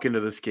they walk into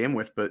this game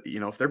with. But,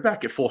 if they're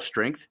back at full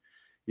strength,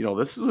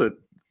 this is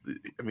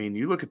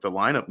you look at the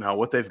lineup now,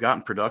 what they've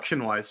gotten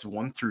production-wise,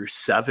 1 through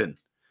 7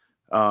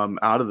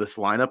 out of this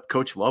lineup.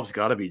 Coach Love's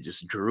got to be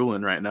just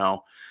drooling right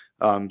now,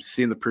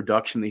 seeing the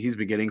production that he's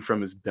been getting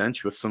from his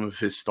bench with some of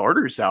his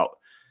starters out.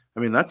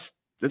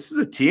 This is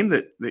a team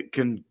that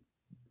can,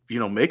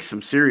 make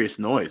some serious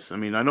noise. I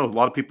know a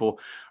lot of people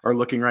are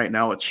looking right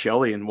now at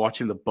Shelley and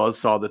watching the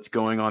buzzsaw that's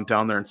going on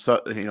down there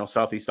in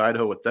Southeast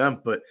Idaho with them.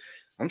 But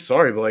I'm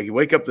sorry, but you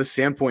wake up this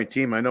Sandpoint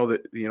team. I know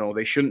that,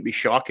 they shouldn't be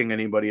shocking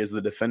anybody as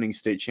the defending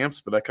state champs,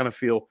 but I kind of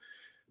feel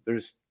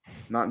there's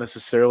not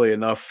necessarily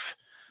enough,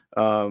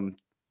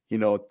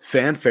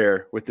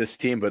 fanfare with this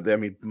team. But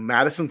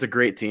Madison's a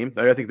great team.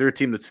 I think they're a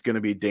team that's going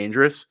to be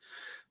dangerous.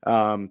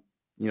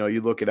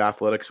 You look at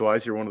athletics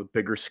wise, you're one of the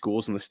bigger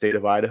schools in the state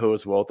of Idaho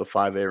as well at the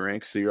 5A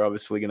ranks. So you're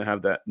obviously going to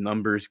have that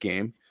numbers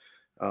game.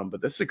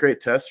 But this is a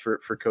great test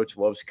for Coach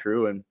Love's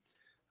crew. And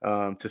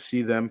to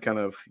see them kind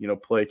of,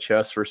 play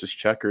chess versus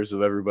checkers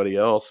of everybody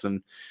else.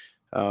 And,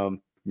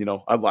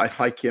 I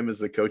like him as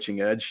the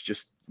coaching edge,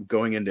 just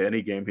going into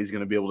any game. He's going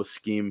to be able to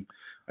scheme,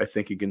 I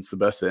think, against the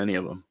best of any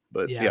of them.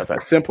 But that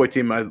Sandpoint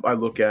team, I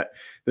look at,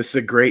 this is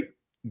a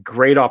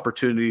great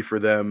opportunity for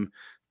them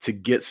to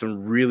get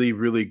some really,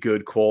 really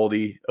good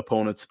quality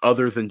opponents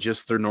other than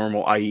just their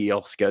normal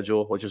IEL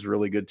schedule, which is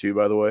really good too,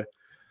 by the way.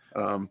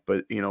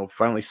 But,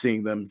 finally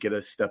seeing them get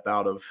a step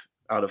out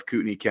of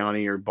Kootenai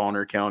County or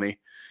Bonner County,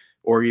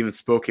 or even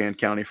Spokane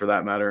County for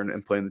that matter,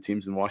 and playing the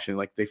teams in Washington,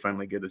 like they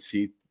finally get to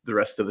see the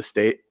rest of the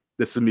state.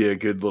 This would be a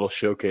good little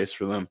showcase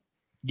for them.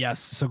 Yes.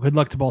 So good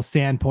luck to both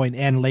Sandpoint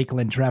and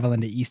Lakeland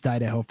traveling to East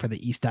Idaho for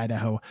the East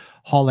Idaho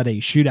Holiday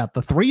Shootout.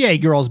 The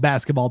 3A girls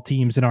basketball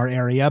teams in our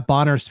area,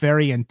 Bonners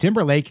Ferry and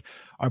Timberlake,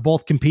 are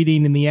both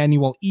competing in the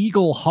annual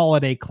Eagle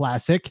Holiday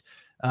Classic.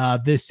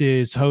 This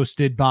is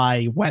hosted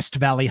by West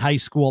Valley High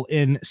School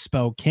in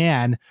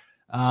Spokane.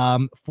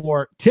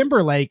 For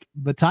Timberlake,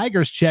 the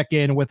Tigers check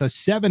in with a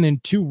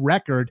 7-2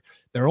 record.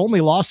 Their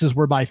only losses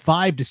were by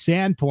 5 to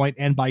Sandpoint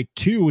and by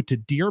 2 to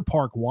Deer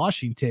Park,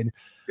 Washington.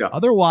 Yeah.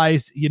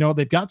 Otherwise,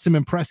 they've got some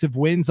impressive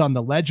wins on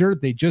the ledger.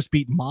 They just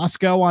beat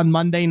Moscow on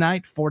Monday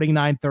night,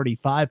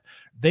 49-35.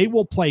 They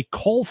will play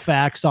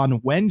Colfax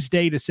on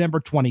Wednesday, December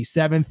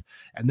 27th,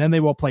 and then they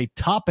will play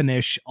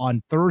Toppenish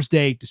on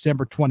Thursday,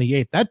 December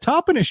 28th. That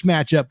Toppenish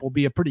matchup will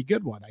be a pretty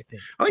good one, I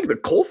think. I think the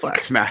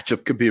Colfax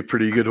matchup could be a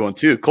pretty good one,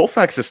 too.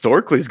 Colfax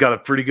historically has got a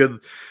pretty good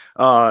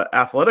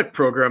athletic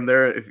program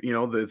there. If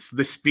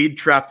the speed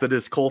trap that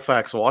is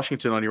Colfax,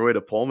 Washington on your way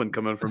to Pullman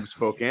coming from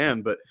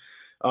Spokane. But,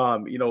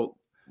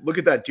 look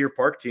at that Deer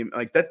Park team.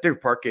 Like that Deer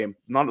Park game,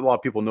 not a lot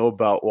of people know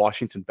about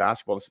Washington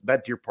basketball.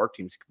 That Deer Park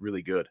team's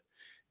really good.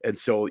 And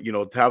so,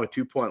 to have a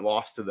 2-point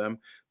loss to them,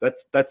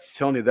 that's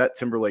telling you that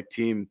Timberlake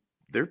team,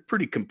 they're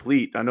pretty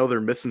complete. I know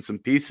they're missing some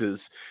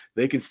pieces.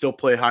 They can still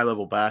play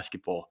high-level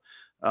basketball.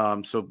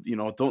 So,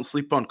 don't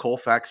sleep on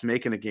Colfax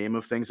making a game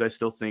of things. I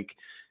still think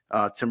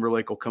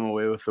Timberlake will come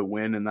away with a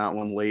win in that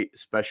one late,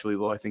 especially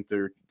though I think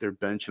their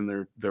bench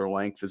and their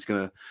length is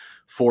going to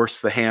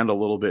force the hand a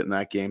little bit in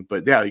that game.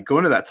 But, yeah, you go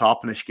into that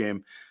Toppenish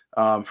game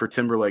for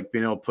Timberlake,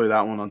 being able to play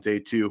that one on day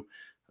 2.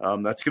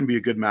 That's going to be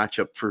a good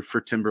matchup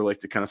for Timberlake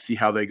to kind of see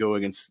how they go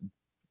against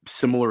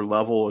similar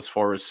level as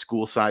far as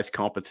school size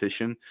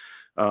competition.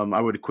 I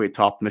would equate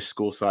Toppenish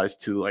school size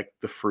to like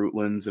the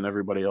Fruitlands and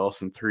everybody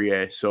else in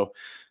 3A. So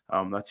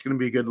that's going to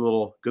be a good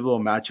little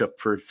matchup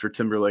for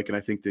Timberlake, and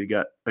I think they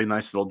got a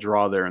nice little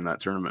draw there in that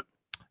tournament.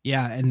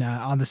 Yeah, and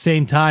on the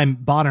same time,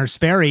 Bonners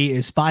Ferry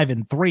is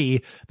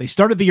 5-3. They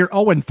started the year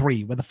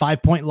 0-3 with a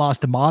 5-point loss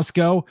to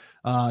Moscow,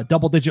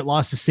 double-digit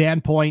loss to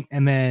Sandpoint,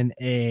 and then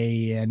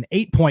an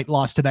 8-point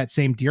loss to that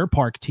same Deer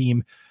Park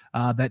team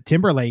that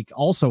Timberlake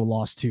also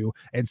lost to.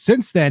 And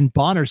since then,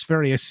 Bonners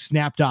Ferry has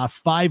snapped off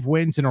 5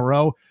 wins in a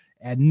row,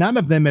 and none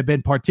of them have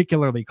been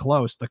particularly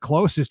close. The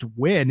closest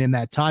win in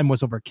that time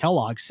was over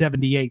Kellogg,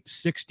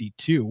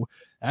 78-62.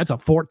 That's a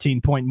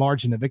 14-point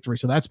margin of victory.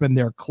 So that's been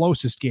their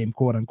closest game,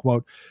 quote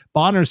unquote.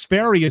 Bonners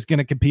Ferry is going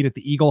to compete at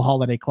the Eagle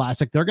Holiday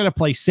Classic. They're going to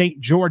play St.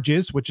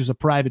 George's, which is a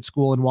private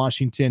school in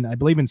Washington, I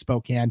believe in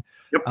Spokane,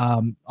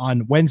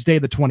 on Wednesday,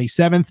 the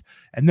 27th.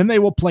 And then they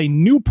will play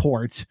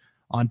Newport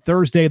on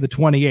Thursday, the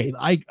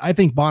 28th. I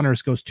think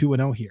Bonners goes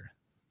 2-0 here.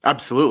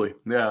 Absolutely.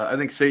 Yeah. I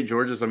think St.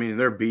 George's, I mean,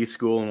 they're a B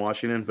school in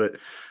Washington, but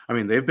I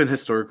mean, they've been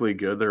historically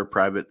good. They're a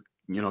private,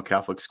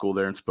 Catholic school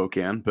there in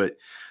Spokane, but,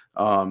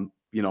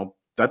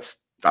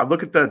 I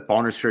look at that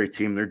Bonners Ferry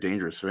team. They're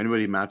dangerous. So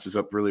anybody matches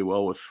up really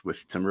well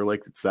with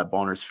Timberlake, it's that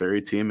Bonners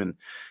Ferry team. And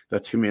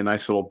that's going to be a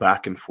nice little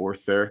back and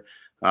forth there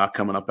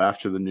coming up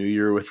after the new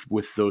year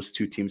with those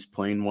two teams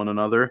playing one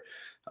another.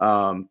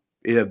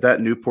 That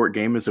Newport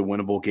game is a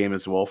winnable game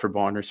as well for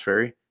Bonners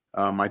Ferry.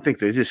 I think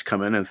they just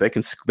come in and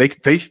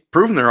if they've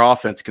proven their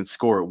offense can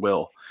score at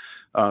will.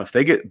 If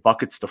they get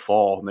buckets to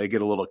fall and they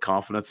get a little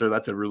confidence there,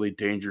 that's a really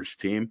dangerous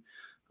team.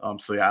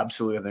 So yeah,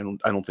 absolutely.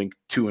 I don't think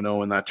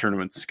 2-0 in that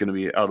tournament is going to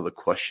be out of the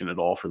question at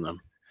all for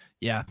them.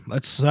 Yeah,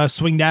 let's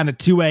swing down to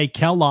 2A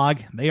Kellogg.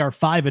 They are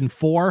 5-4,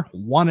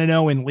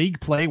 1-0 in league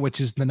play,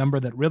 which is the number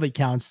that really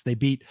counts. They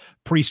beat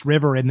Priest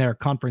River in their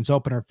conference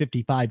opener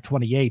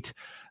 55-28.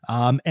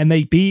 And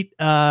they beat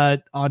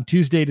on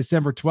Tuesday,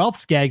 December 12th,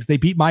 Skaggs, they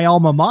beat my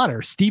alma mater,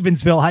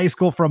 Stevensville High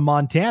School from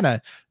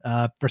Montana.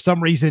 For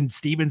some reason,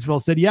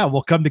 Stevensville said, yeah,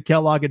 we'll come to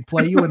Kellogg and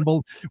play you, and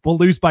we'll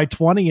lose by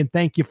 20 and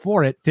thank you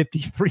for it,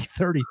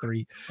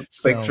 53-33.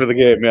 So, thanks for the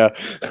game, yeah.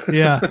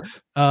 Yeah.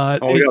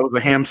 All we got was a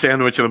ham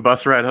sandwich and a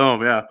bus ride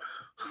home, yeah.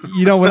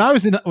 When I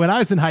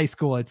was in high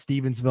school at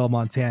Stevensville,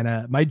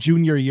 Montana, my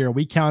junior year,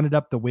 we counted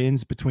up the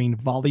wins between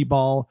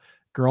volleyball,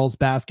 girls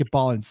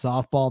basketball, and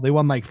softball. They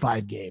won like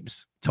 5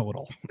 games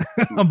total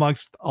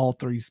amongst all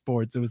 3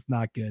 sports. It was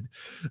not good.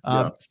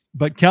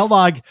 But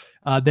Kellogg,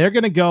 they're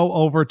going to go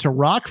over to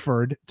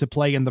Rockford to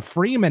play in the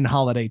Freeman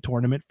Holiday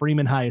Tournament.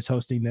 Freeman High is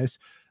hosting this.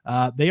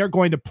 They are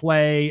going to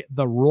play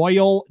the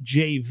Royal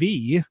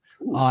JV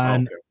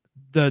on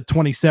the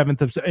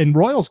 27th and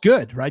Royal's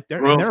good, right?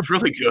 Royal's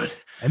really good.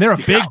 And they're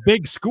a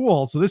big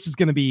school. So this is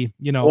going to be,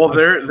 well,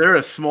 they're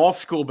a small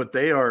school, but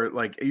they are,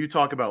 like, you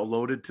talk about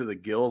loaded to the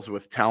gills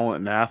with talent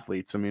and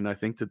athletes. I mean, I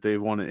think that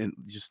they've won it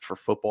just for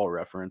football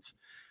reference.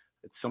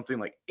 It's something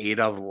like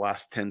 8 out of the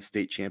last 10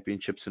 state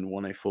championships in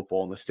 1A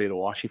football in the state of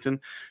Washington.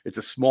 It's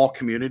a small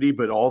community,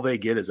 but all they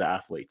get is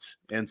athletes.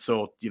 And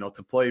so,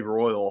 to play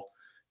Royal,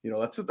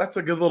 that's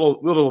a good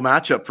little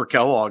matchup for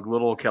Kellogg,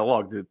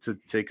 to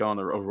take on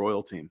a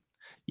Royal team.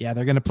 Yeah,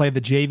 they're going to play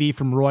the JV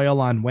from Royal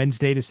on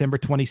Wednesday, December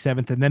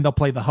 27th, and then they'll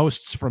play the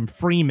hosts from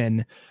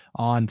Freeman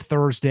on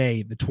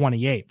Thursday, the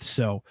 28th.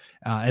 So,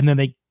 and then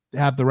they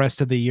have the rest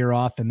of the year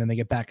off, and then they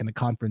get back into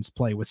conference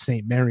play with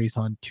St. Mary's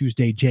on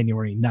Tuesday,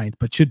 January 9th,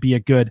 but should be a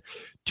good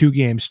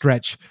 2-game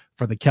stretch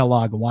for the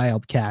Kellogg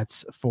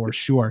Wildcats for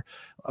sure.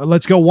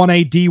 Let's go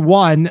 1A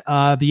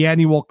D1, the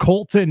annual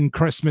Colton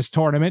Christmas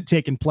tournament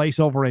taking place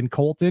over in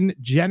Colton.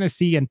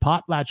 Genesee and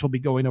Potlatch will be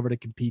going over to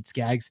compete,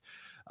 Skaggs.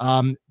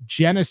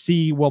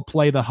 Genesee will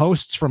play the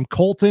hosts from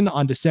Colton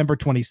on December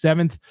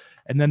 27th,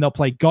 and then they'll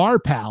play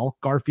Garfield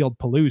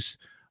Palouse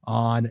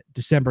on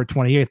December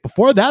 28th.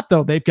 Before that,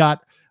 though, they've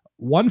got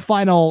one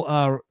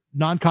final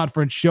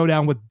non-conference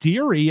showdown with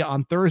Deary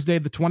on Thursday,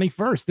 the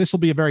 21st. This will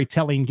be a very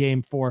telling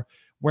game for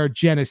where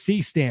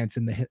Genesee stands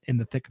in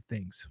the thick of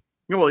things.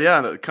 Well, yeah,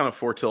 and it kind of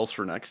foretells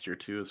for next year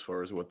too, as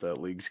far as what that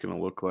league's going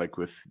to look like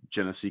with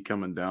Genesee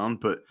coming down.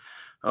 But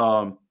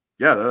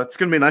yeah, that's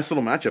going to be a nice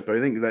little matchup.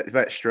 I think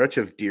that stretch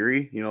of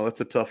Deary,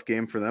 that's a tough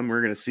game for them.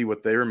 We're going to see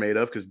what they were made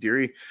of, because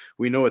Deary,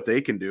 we know what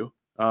they can do,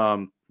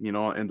 in the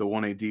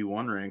 1A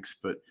D1 ranks.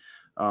 But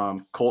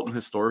Colton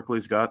historically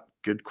has got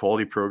good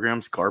quality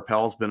programs.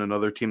 Carpal's been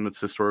another team that's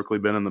historically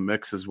been in the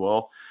mix as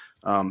well.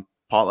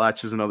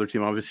 Potlatch is another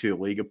team, obviously a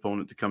league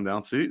opponent to come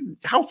down. So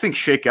how things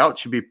shake out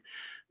should be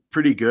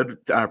pretty good,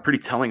 pretty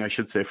telling, I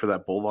should say, for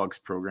that Bulldogs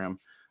program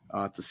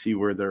to see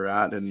where they're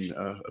at and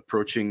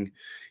approaching,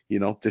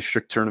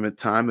 district tournament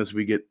time as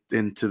we get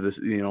into this,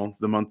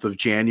 the month of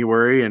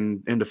January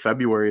and into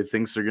February.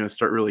 Things are going to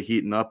start really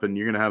heating up, and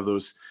you're going to have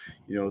those,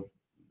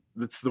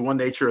 that's the one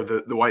nature of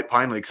the White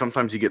Pine League.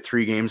 Sometimes you get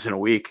 3 games in a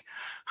week.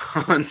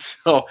 And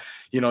so,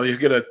 you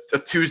get a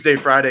Tuesday,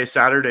 Friday,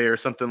 Saturday or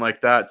something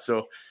like that.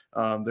 So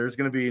there's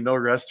going to be no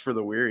rest for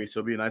the weary. So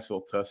it'll be a nice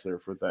little test there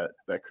for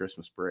that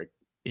Christmas break.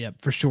 Yeah,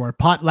 for sure.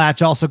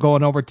 Potlatch also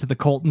going over to the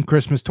Colton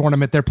Christmas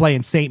tournament. They're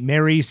playing St.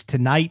 Mary's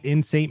tonight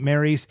in St.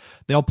 Mary's.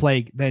 They'll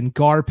play then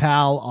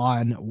Garpal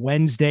on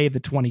Wednesday, the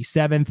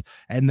 27th,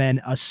 and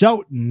then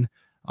Asotin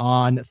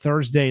on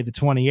Thursday, the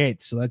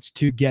 28th. So that's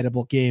 2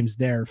 gettable games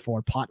there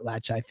for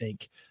Potlatch, I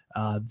think,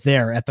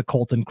 there at the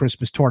Colton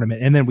Christmas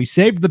tournament. And then we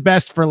saved the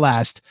best for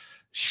last.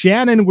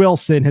 Shannon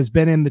Wilson has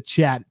been in the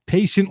chat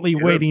patiently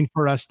waiting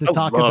for us to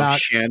talk about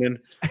Shannon.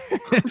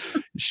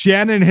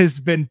 Shannon has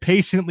been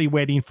patiently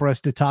waiting for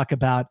us to talk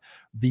about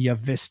the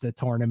Avista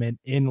tournament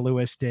in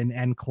Lewiston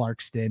and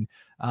Clarkston.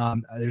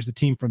 There's a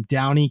team from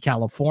Downey,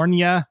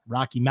 California.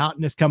 Rocky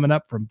Mountain is coming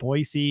up from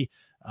Boise.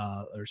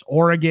 There's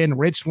Oregon,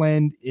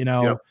 Richland,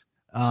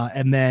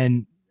 and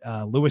then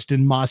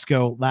Lewiston,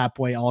 Moscow,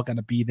 Lapway, all going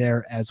to be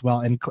there as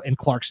well. And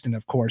Clarkston,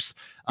 of course.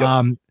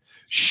 Yep.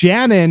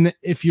 Shannon,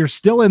 if you're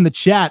still in the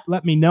chat,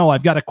 let me know.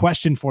 I've got a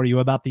question for you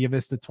about the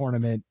Avista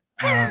tournament.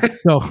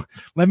 So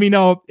let me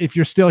know if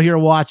you're still here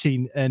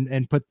watching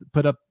and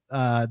put up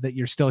that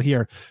you're still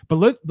here.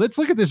 But let's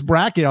look at this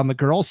bracket on the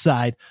girls'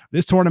 side.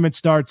 This tournament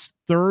starts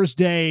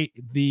Thursday,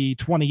 the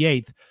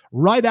 28th,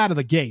 right out of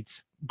the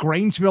gates.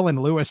 Grangeville and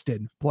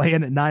Lewiston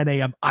playing at 9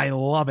 a.m. I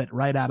love it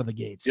right out of the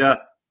gates. Yeah.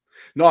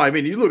 No, I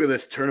mean, you look at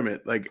this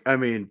tournament,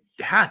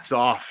 hats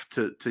off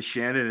to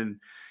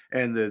Shannon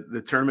and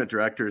the tournament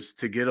directors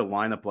to get a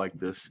lineup like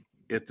this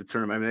at the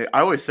tournament. I mean, I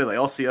always say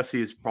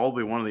LCSC is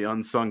probably one of the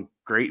unsung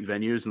great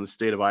venues in the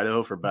state of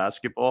Idaho for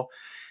basketball.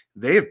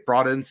 They have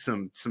brought in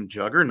some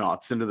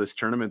juggernauts into this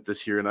tournament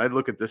this year, and I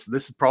look at this.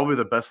 This is probably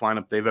the best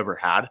lineup they've ever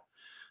had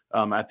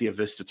at the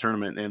Avista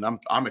tournament, and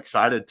I'm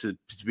excited to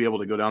be able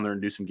to go down there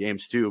and do some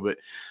games too. But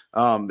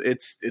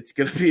it's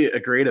going to be a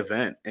great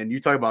event. And you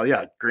talk about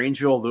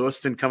Grangeville,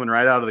 Lewiston coming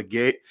right out of the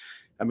gate.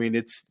 I mean,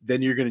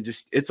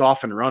 it's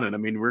off and running. I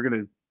mean, we're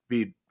going to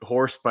be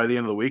hoarse by the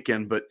end of the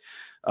weekend, but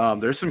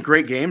there's some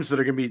great games that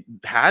are going to be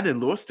had in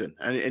Lewiston.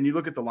 And you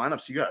look at the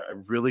lineups, you got a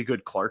really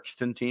good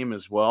Clarkston team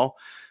as well.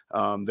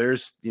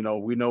 There's,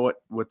 we know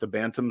what the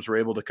Bantams were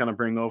able to kind of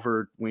bring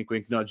over, wink,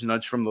 wink, nudge,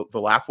 nudge from the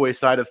Lapway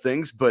side of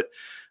things. But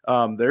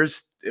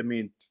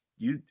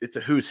it's a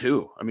who's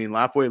who. I mean,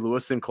 Lapway,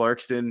 Lewiston,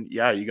 Clarkston,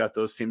 you got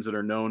those teams that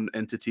are known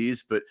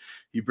entities, but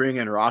you bring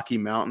in Rocky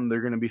Mountain,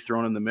 they're going to be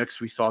thrown in the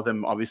mix. We saw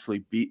them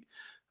obviously beat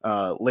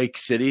Lake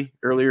City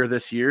earlier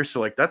this year.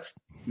 So that's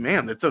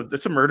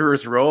a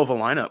murderer's row of a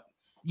lineup.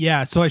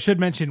 Yeah. So I should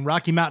mention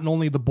Rocky Mountain,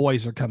 only the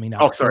boys are coming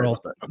out. Oh, sorry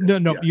about that. Okay.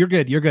 No, you're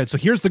good. You're good. So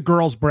here's the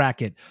girls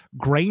bracket: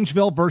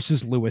 Grangeville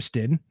versus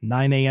Lewiston,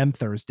 9 a.m.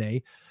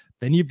 Thursday.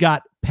 Then you've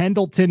got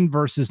Pendleton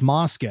versus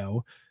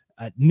Moscow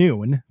at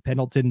noon.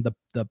 Pendleton, the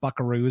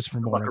Buckaroos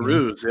from Oregon.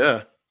 Buckaroos,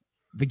 yeah.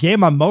 The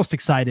game I'm most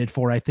excited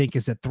for, I think,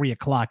 is at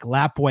 3:00.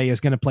 Lapway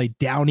is going to play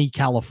Downey,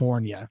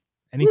 California.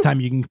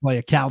 Anytime you can play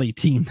a Cali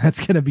team,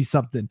 that's going to be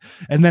something.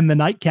 And then the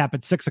nightcap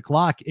at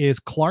 6:00 is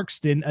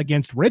Clarkston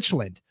against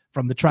Richland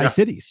from the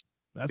Tri-Cities.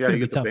 That's going to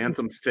be tough. The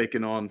Bantams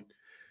taking on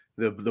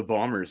the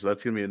Bombers.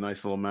 That's going to be a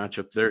nice little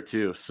matchup there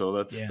too. So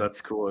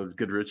that's cool. A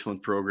good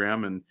Richland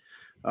program. And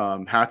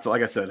hats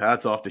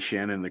off to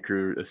Shannon and the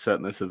crew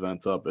setting this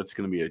event up. It's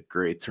going to be a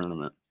great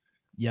tournament.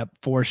 Yep,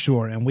 for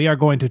sure. And we are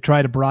going to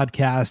try to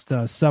broadcast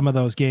some of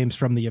those games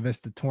from the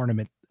Avista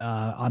tournament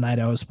on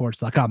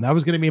idahosports.com. That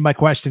was going to be my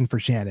question for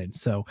Shannon.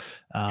 So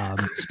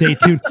stay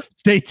tuned.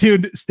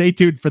 Stay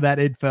tuned for that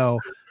info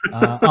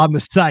on the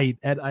site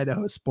at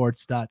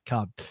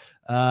idahosports.com.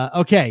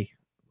 Okay,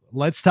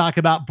 let's talk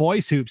about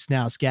boys hoops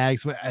now,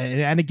 Skaggs.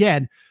 And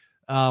again,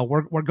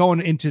 we're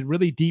going into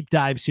really deep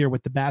dives here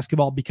with the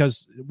basketball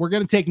because we're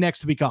going to take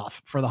next week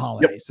off for the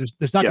holidays. Yep.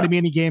 There's not going to be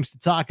any games to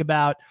talk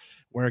about.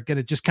 We're going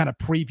to just kind of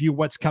preview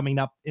what's coming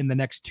up in the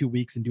next 2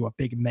 weeks and do a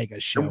big mega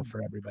show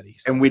for everybody.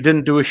 So. And we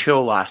didn't do a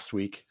show last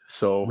week.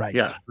 So, right.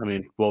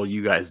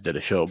 You guys did a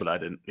show, but I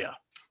didn't. Yeah.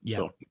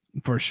 So.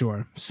 For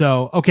sure.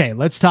 So, okay,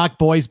 let's talk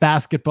boys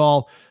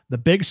basketball. The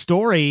big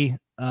story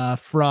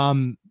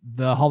from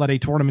the holiday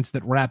tournaments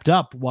that wrapped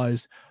up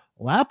was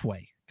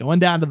Lapway going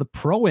down to the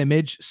Pro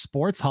Image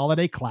Sports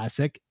Holiday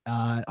Classic,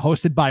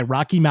 hosted by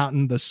Rocky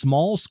Mountain, the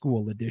small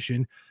school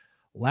edition.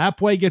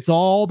 Lapway gets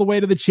all the way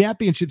to the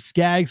championship,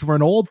 Skaggs, where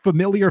an old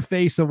familiar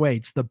face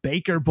awaits. The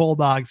Baker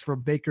Bulldogs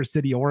from Baker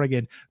City,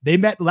 Oregon. They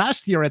met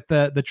last year at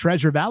the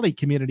Treasure Valley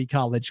Community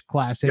College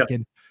Classic,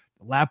 and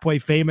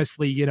Lapway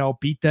famously,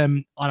 beat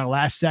them on a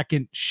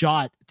last-second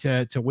shot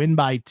to win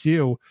by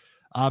 2.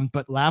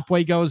 But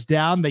Lapway goes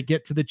down. They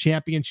get to the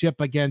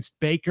championship against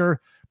Baker.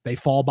 They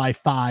fall by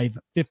 5,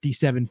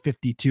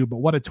 57-52. But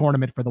what a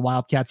tournament for the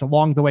Wildcats.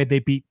 Along the way, they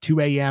beat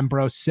 2A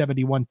Ambrose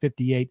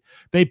 71-58.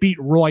 They beat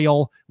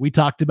Royal. We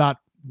talked about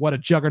what a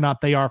juggernaut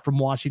they are from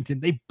Washington.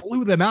 They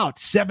blew them out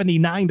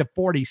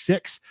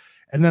 79-46.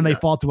 And then they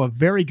fall to a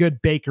very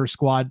good Baker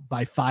squad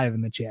by 5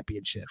 in the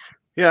championship.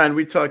 Yeah, and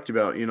we talked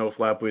about, if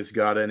Lapway's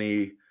got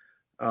any,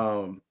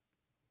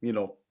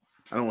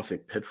 I don't want to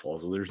say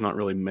pitfalls. There's not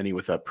really many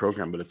with that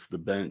program, but it's the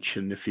bench.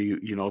 And if you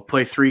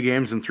play 3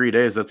 games in 3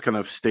 days, that's kind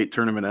of state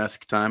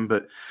tournament-esque time.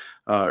 But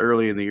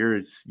early in the year,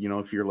 it's,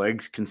 if your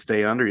legs can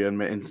stay under you,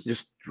 and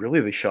just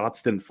really the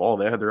shots didn't fall.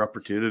 They had their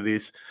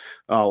opportunities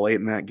late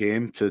in that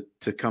game to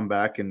come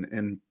back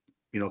and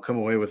come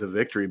away with a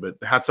victory. But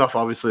hats off,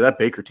 obviously, that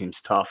Baker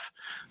team's tough.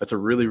 That's a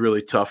really,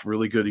 really tough,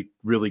 really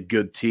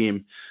good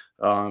team.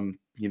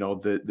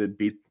 That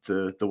beat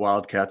the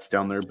Wildcats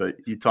down there. But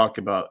you talk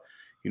about,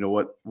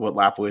 what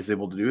Lapwai is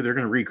able to do. They're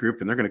going to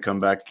regroup and they're going to come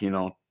back,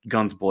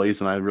 guns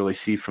blazing. I really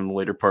see from the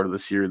later part of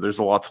this year, there's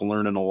a lot to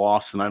learn in a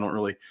loss. And I don't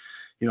really,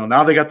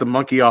 now they got the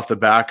monkey off the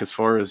back as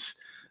far as,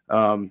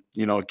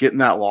 getting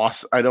that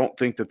loss. I don't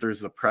think that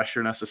there's the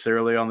pressure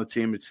necessarily on the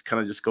team. It's kind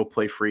of just go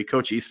play free.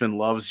 Coach Eastman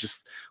loves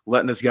just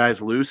letting his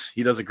guys loose.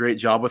 He does a great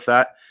job with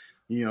that.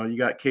 You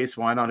got Case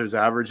Wynot, who's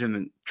averaging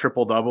a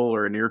triple-double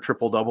or a near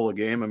triple-double a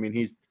game. I mean,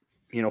 he's,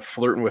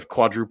 flirting with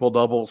quadruple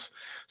doubles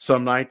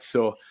some nights.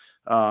 So,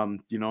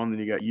 and then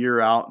you got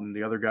Year Out and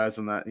the other guys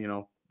in that,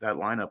 that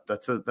lineup.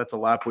 That's a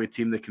Lapwai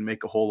team that can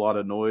make a whole lot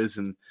of noise.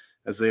 And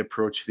as they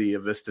approach the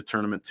Avista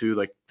tournament too,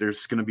 like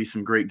there's going to be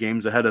some great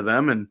games ahead of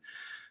them. And,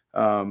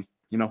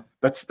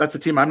 that's a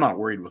team I'm not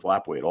worried with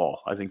Lapwai at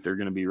all. I think they're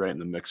going to be right in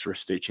the mix for a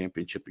state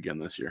championship again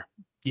this year.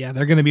 Yeah,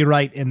 they're going to be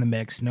right in the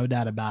mix. No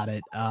doubt about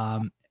it.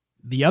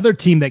 The other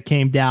team that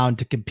came down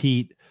to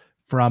compete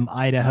from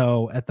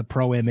Idaho at the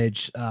Pro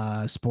Image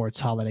Sports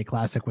Holiday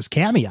Classic was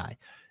Kamei.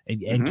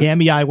 And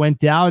Kamei went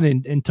down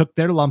and took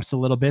their lumps a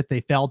little bit.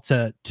 They fell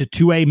to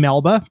 2A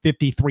Melba,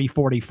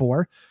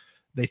 53-44.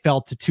 They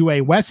fell to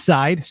 2A West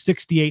Side,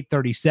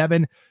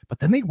 68-37. But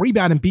then they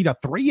rebounded and beat a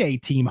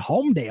 3A team,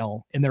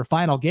 Homedale, in their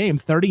final game,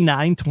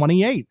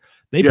 39-28.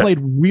 They played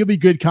really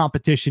good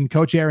competition.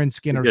 Coach Aaron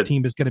Skinner's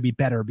team is going to be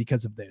better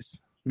because of this.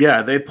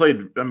 Yeah, they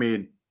played,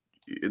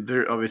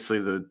 they're obviously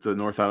the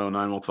North Idaho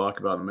 9 we'll talk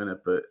about in a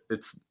minute, but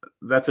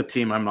that's a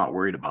team I'm not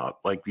worried about.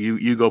 Like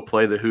you go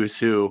play the who's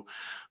who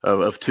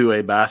of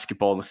 2A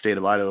basketball in the state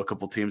of Idaho. A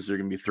couple teams that are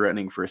going to be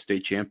threatening for a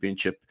state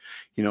championship,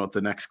 at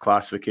the next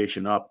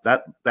classification up.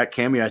 That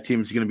Kamei team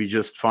is going to be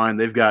just fine.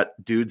 They've got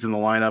dudes in the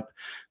lineup.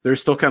 They're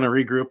still kind of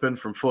regrouping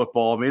from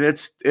football. I mean,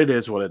 it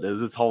is what it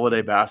is. It's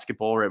holiday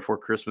basketball right before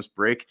Christmas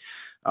break,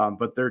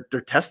 but they're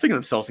testing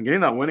themselves and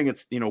getting that winning.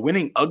 It's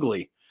winning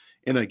ugly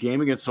in a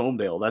game against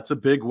Homedale. That's a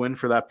big win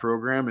for that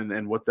program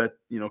and what that,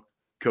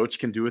 coach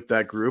can do with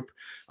that group.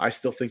 I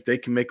still think they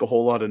can make a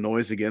whole lot of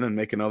noise again and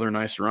make another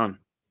nice run.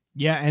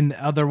 Yeah. And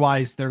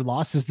otherwise their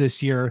losses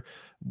this year,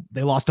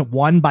 they lost to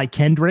 1 by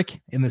Kendrick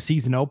in the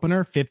season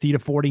opener,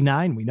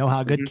 50-49. We know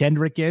how good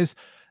Kendrick is.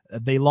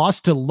 They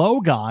lost to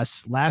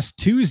Logos last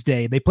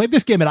Tuesday. They played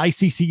this game at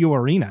ICCU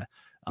Arena.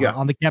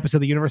 On the campus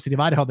of the University of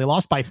Idaho. They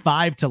lost by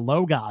 5 to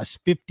Logos,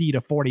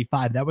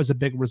 50-45. That was a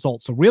big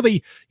result. So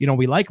really,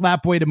 we like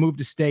Lapwai to move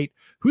to state.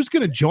 Who's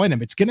going to join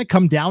them? It's going to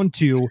come down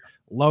to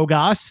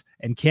Logos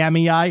and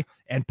Kamei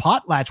and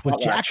Potlatch with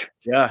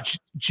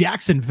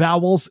Jackson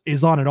Vowels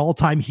is on an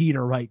all-time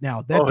heater right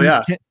now.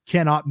 That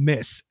cannot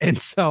miss.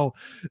 And so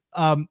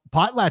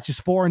Potlatch is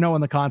 4-0 in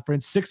the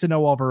conference, 6-0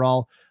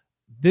 overall.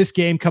 This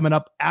game coming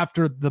up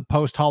after the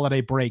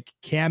post-holiday break,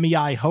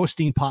 Kamei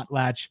hosting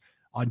Potlatch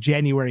on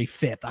January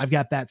 5th. I've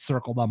got that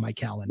circled on my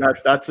calendar.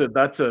 That's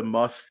a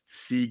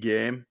must-see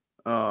game.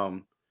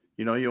 You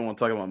don't want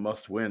to talk about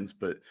must-wins,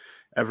 but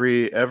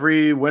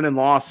every win and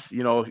loss,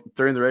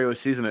 during the regular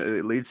season,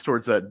 it leads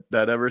towards that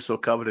ever so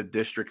coveted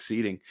district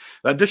seeding.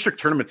 That district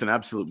tournament's an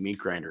absolute meat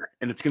grinder,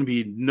 and it's going to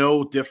be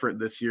no different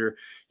this year.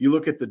 You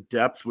look at the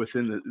depth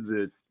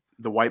within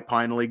the White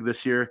Pine League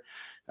this year.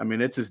 I mean,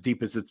 it's as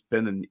deep as it's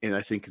been in I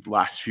think the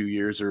last few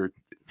years, or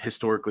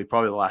historically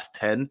probably the last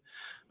 10.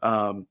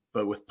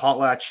 But with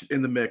Potlatch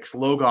in the mix,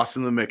 Logos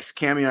in the mix,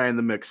 Kamei in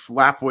the mix,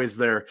 Lapwai's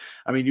there.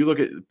 I mean, you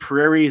look at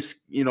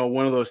Prairie's,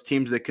 one of those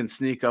teams that can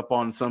sneak up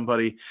on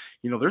somebody.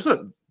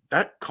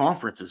 That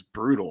conference is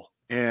brutal.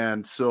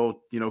 And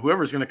so,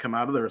 whoever's going to come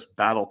out of there is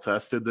battle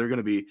tested. They're going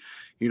to be,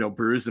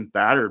 bruised and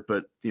battered,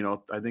 but,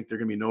 I think they're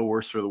going to be no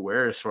worse for the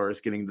wear as far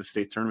as getting to the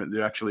state tournament.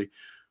 They actually,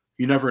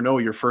 you never know,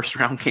 your first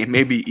round game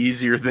may be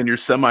easier than your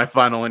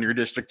semifinal in your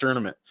district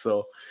tournament.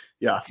 So,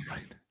 yeah.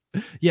 Right.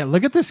 Yeah,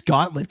 look at this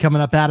gauntlet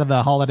coming up out of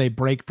the holiday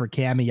break for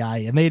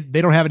Kamei, and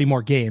they don't have any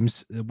more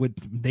games.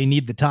 They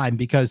need the time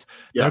because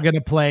they're going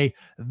to play.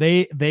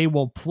 They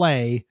will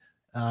play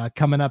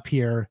coming up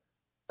here.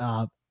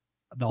 They'll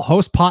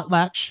host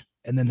Potlatch,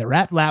 and then they're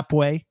at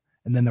Lapwai,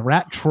 and then they're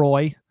at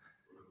Troy,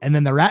 and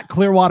then they're at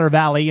Clearwater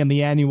Valley in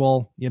the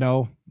annual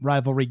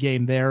rivalry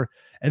game there,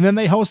 and then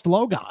they host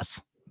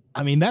Logos.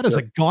 I mean, that is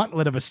a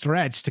gauntlet of a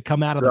stretch to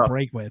come out of the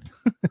break with.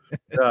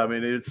 I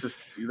mean, it's just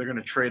they're going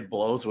to trade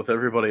blows with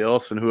everybody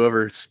else, and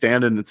whoever's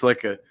standing, it's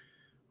like a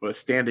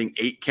standing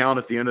 8 count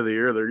at the end of the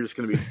year. They're just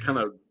going to be kind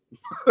of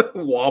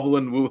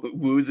wobbling,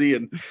 woozy,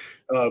 and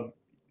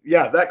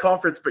that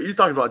conference. But you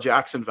talk about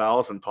Jackson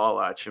Vowels and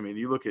Potlatch. I mean,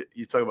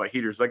 you talk about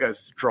heaters. That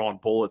guy's drawing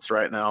bullets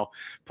right now,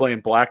 playing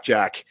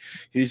blackjack.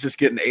 He's just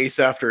getting ace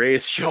after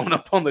ace, showing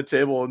up on the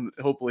table, and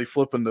hopefully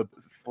flipping the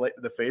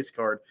face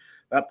card.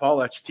 That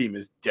Potlatch team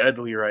is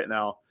deadly right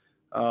now.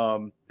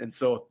 And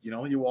so,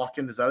 you walk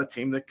in, is that a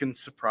team that can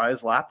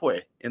surprise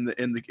Lapway in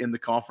the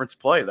conference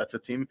play? That's a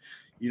team,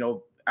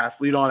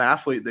 athlete on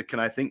athlete that can,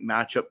 I think,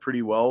 match up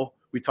pretty well.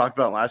 We talked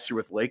about last year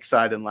with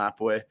Lakeside and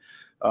Lapway,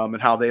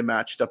 and how they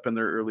matched up in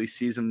their early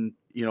season,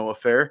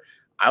 affair.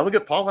 I look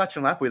at Paul Latch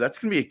and Lapway. That's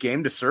going to be a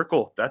game to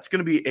circle. That's going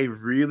to be a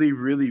really,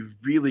 really,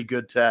 really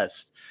good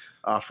test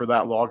for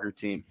that Logger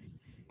team.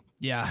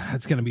 Yeah,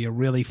 it's going to be a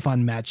really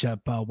fun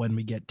matchup when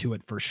we get to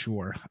it for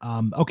sure.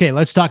 Okay,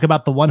 let's talk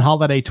about the one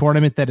holiday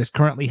tournament that is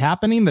currently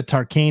happening, the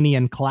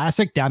Tarkanian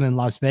Classic down in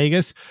Las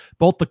Vegas.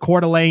 Both the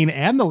Coeur d'Alene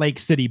and the Lake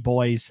City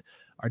boys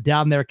are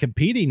down there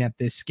competing at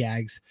this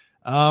Skaggs.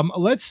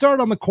 Let's start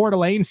on the Coeur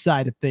d'Alene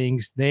side of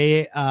things.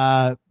 They,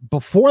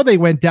 before they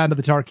went down to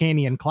the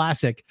Tarkanian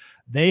Classic,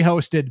 they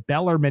hosted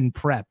Bellarmine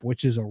Prep,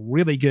 which is a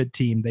really good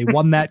team. They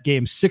won that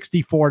game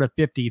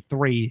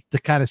 64-53 to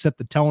kind of set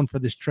the tone for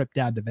this trip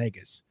down to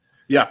Vegas.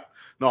 Yeah,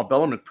 no,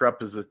 Bellarmine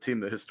Prep is a team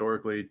that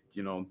historically,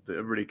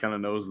 everybody kind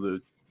of knows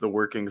the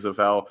workings of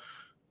how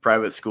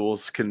private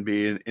schools can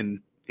be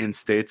in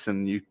states,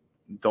 and you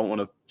don't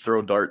want to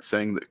throw darts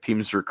saying that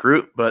teams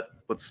recruit, but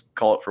let's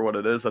call it for what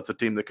it is. That's a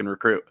team that can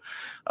recruit.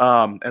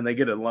 And they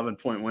get an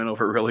 11-point win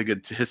over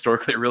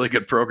historically a really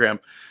good program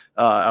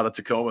out of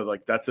Tacoma.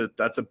 Like that's a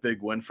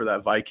big win for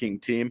that Viking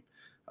team.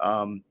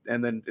 And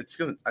then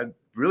I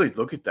really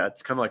look at that.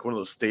 It's kind of like one of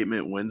those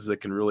statement wins that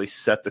can really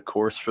set the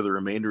course for the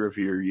remainder of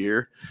your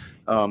year.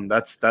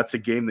 That's a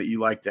game that you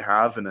like to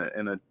have in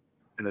a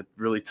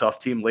really tough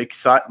team. Lake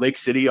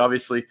City,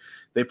 obviously,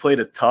 they played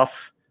a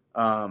tough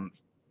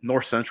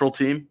North Central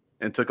team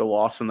and took a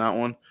loss in that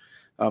one.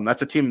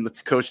 That's a team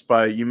that's coached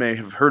by, you may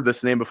have heard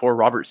this name before,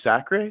 Robert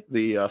Sacre,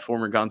 the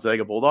former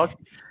Gonzaga Bulldog,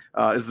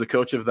 is the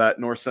coach of that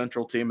North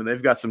Central team, and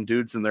they've got some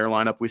dudes in their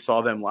lineup. We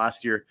saw them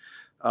last year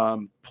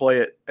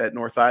play at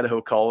North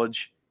Idaho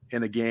College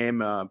in a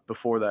game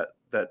before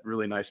that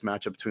really nice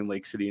matchup between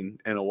Lake City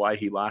and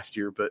Owyhee last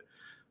year. But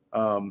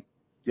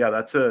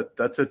that's a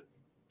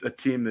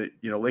team that,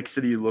 Lake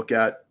City you look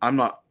at. I'm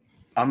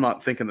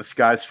not thinking the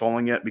sky's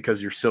falling yet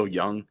because you're so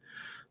young.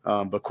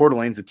 But Coeur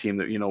d'Alene's a team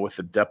that, with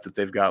the depth that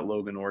they've got,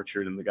 Logan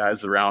Orchard and the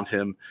guys around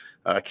him,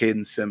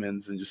 Caden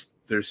Simmons, and just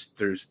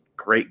there's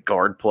great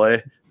guard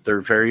play.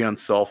 They're very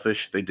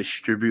unselfish. They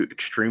distribute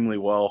extremely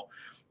well.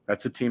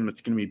 That's a team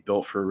that's going to be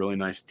built for a really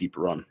nice deep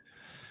run.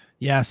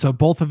 Yeah, so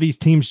both of these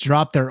teams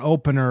dropped their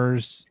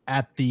openers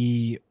at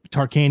the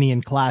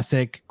Tarkanian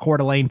Classic. Coeur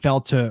d'Alene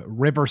fell to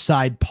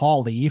Riverside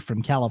Poly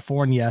from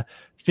California,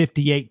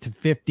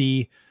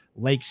 58-50.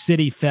 Lake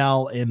City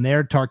fell in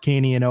their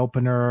Tarkanian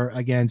opener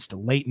against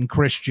Layton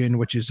Christian,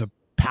 which is a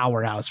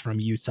powerhouse from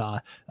Utah,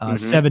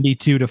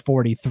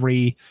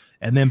 72-43.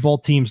 And then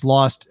both teams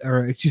lost,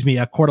 Coeur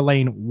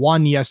d'Alene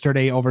won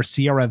yesterday over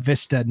Sierra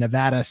Vista,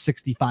 Nevada,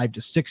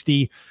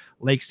 65-60.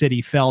 Lake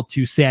City fell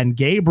to San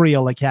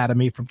Gabriel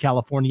Academy from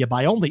California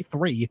by only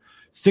 3,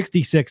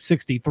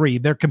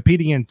 66-63. They're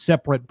competing in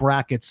separate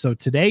brackets. So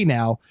today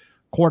now,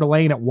 Coeur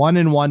d'Alene at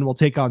 1-1 will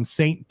take on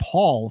St.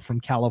 Paul from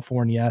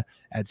California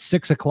at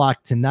 6:00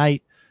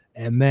 tonight.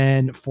 And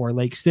then for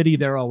Lake City,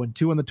 they're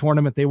 0-2 in the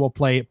tournament. They will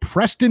play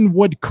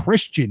Prestonwood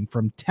Christian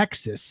from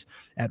Texas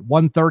at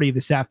 1:30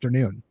 this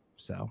afternoon.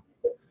 So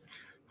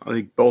I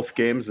think both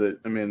games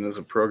as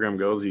a program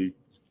goes,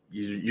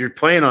 you're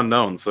playing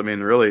unknowns.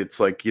 Really, it's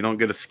like you don't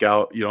get a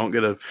scout. You don't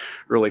get to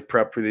really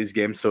prep for these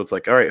games. So it's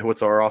like, all right,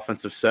 what's our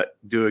offensive set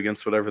do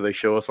against whatever they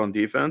show us on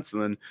defense,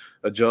 and then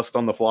adjust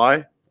on the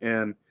fly.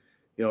 And,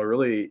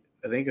 really,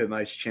 I think a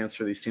nice chance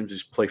for these teams to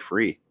just play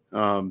free.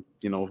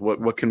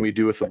 What can we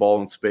do with the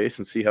ball in space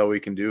and see how we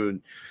can do,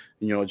 and,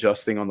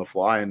 adjusting on the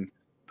fly. And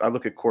I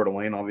look at Coeur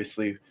d'Alene,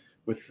 obviously,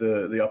 with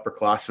the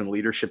upperclassmen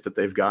leadership that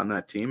they've got in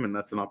that team. And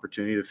that's an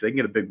opportunity. If they can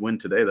get a big win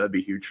today, that'd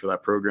be huge for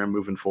that program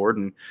moving forward.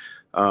 And,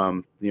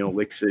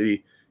 Lake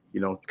City,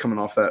 coming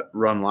off that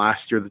run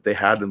last year that they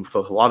had them with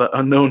a lot of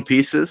unknown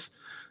pieces.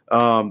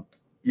 I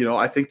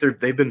think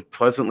they've been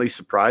pleasantly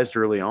surprised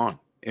early on,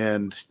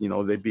 and,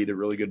 they beat a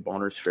really good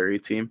Bonners Ferry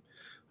team.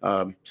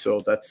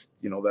 So that's,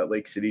 that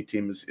Lake City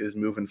team is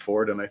moving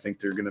forward. And I think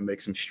they're going to make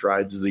some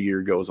strides as the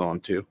year goes on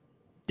too.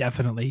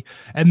 Definitely.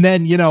 And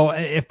then,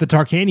 if the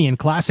Tarkanian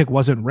Classic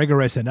wasn't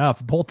rigorous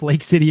enough, both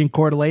Lake City and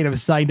Coeur d'Alene have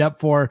signed up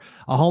for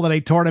a holiday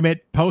tournament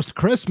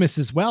post-Christmas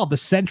as well, the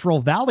Central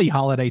Valley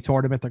Holiday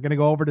Tournament. They're going to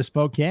go over to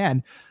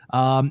Spokane,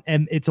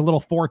 and it's a little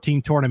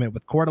 4-team tournament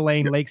with Coeur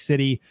d'Alene, Lake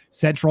City,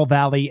 Central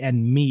Valley,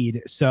 and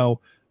Meade. So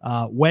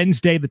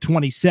Wednesday, the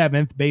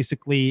 27th,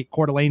 basically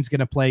Coeur d'Alene's going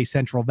to play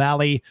Central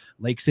Valley.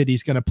 Lake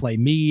City's going to play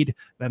Meade.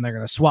 Then they're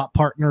going to swap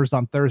partners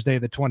on Thursday,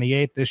 the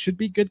 28th. This should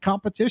be good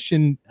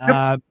competition.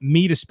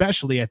 Meade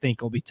especially, I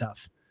think, will be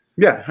tough.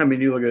 Yeah,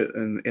 you look at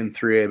in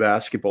 3A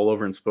basketball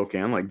over in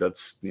Spokane, like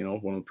that's,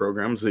 one of the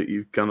programs that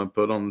you kind of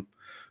put on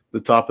the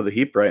top of the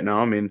heap right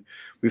now.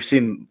 We've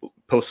seen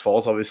Post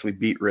Falls obviously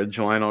beat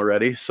Ridgeline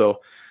already.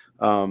 So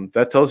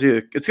that tells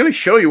you, it's going to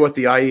show you what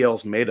the IEL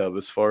is made of,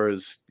 as far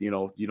as, you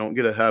don't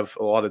get to have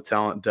a lot of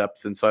talent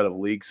depth inside of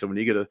league. So when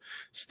you get to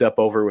step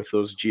over with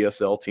those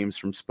GSL teams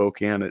from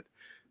Spokane, it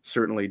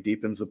certainly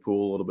deepens the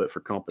pool a little bit for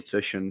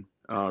competition.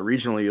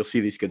 Regionally, you'll see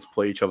these kids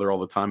play each other all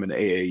the time in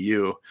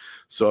AAU.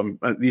 So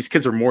these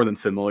kids are more than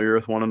familiar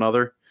with one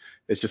another.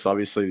 It's just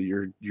obviously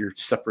you're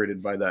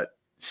separated by that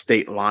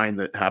state line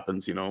that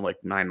happens, like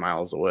 9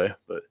 miles away.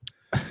 But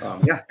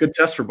yeah, good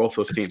test for both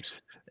those teams.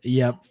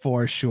 Yep,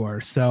 for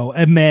sure. So,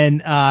 and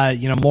then,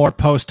 more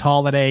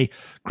post-holiday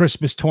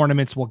Christmas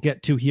tournaments we'll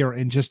get to here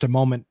in just a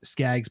moment,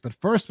 Skaggs. But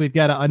first, we've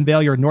got to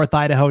unveil your North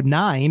Idaho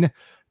 9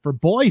 for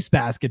boys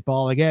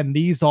basketball. Again,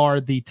 these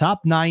are the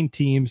top 9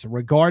 teams,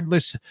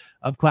 regardless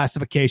of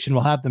classification.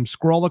 We'll have them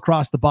scroll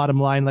across the bottom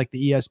line like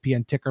the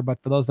ESPN ticker.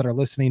 But for those that are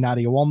listening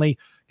audio only,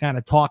 kind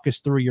of talk us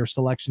through your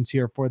selections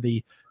here for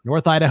the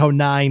North Idaho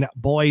 9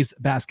 boys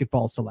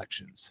basketball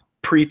selections.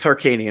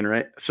 Pre-Tarkanian,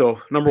 right?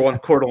 So number 1,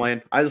 Coeur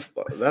d'Alene.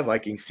 That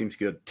Vikings team's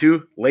good.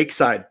 2,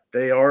 Lakeside.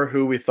 They are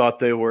who we thought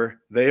they were.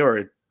 They're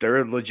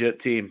a legit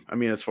team. I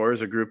mean, as far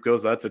as a group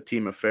goes, that's a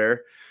team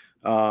affair.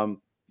 The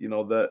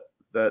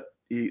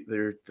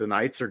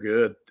Knights are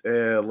good.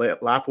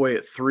 Lapway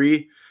at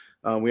 3.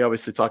 We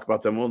obviously talk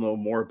about them. We'll know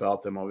more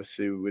about them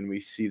obviously when we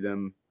see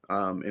them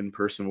in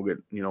person. We'll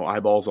get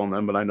eyeballs on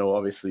them. But I know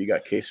obviously you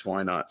got Case.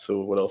 Why not?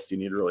 So what else do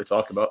you need to really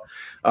talk about?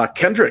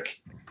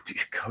 Kendrick.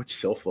 Coach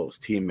Silflo's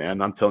team,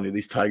 man. I'm telling you,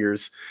 these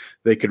Tigers,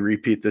 they could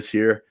repeat this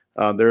year.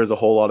 There is a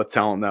whole lot of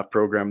talent in that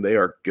program. They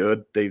are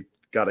good. They've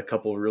got a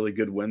couple of really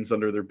good wins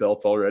under their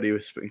belt already,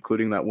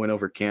 including that win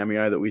over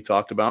Kamei that we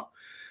talked about.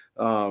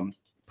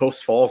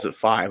 Post Falls at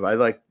 5. I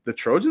like the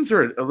Trojans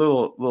are a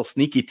little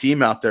sneaky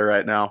team out there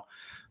right now.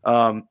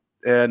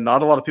 And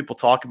not a lot of people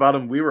talk about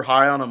them. We were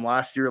high on them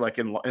last year, like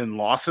in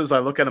losses. I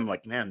look at them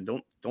like, man,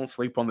 don't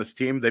sleep on this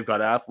team. They've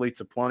got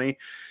athletes aplenty.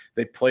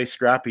 They play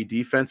scrappy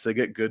defense. They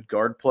get good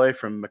guard play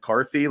from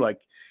McCarthy. Like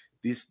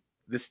this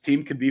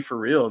team could be for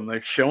real, and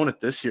they've shown it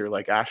this year.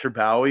 Like Asher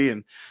Bowie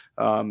and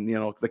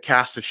the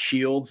cast of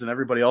Shields and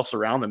everybody else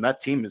around them. That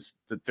team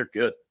they're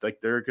good.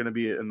 Like they're going to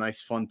be a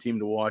nice, fun team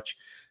to watch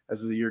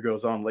as the year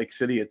goes on. Lake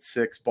City at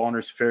 6,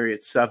 Bonners Ferry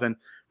at 7,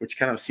 which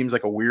kind of seems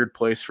like a weird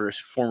place for a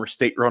former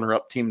state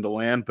runner-up team to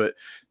land, but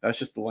that's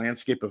just the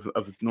landscape of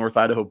North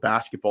Idaho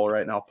basketball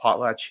right now.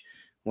 Potlatch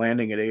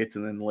landing at 8th,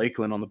 and then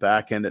Lakeland on the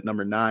back end at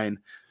number 9.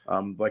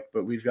 But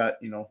we've got,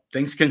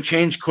 things can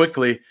change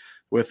quickly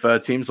with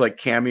teams like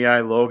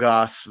Kamei,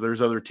 Logos.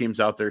 There's other teams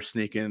out there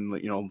sneaking,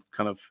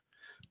 kind of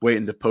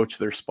waiting to poach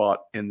their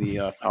spot in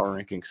the power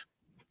rankings.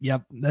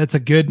 Yep, that's a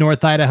good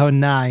North Idaho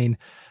 9.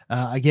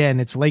 Again,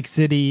 it's Lake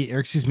City,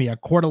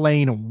 Coeur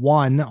d'Alene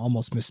 1,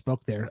 almost misspoke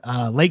there.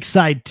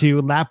 Lakeside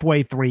 2,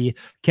 Lapway 3,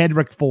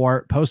 Kendrick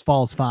 4, Post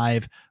Falls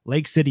 5,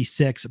 Lake City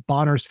 6,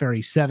 Bonners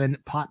Ferry 7,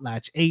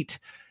 Potlatch 8,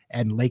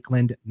 and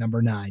Lakeland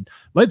number 9.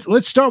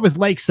 Let's start with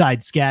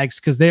Lakeside, Skaggs,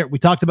 because we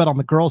talked about on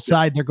the girls'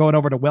 side, they're going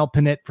over to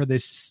Welpinit for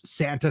this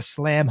Santa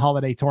Slam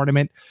holiday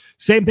tournament.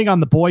 Same thing on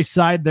the boys'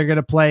 side, they're going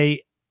to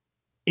play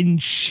in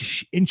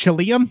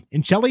Chilium.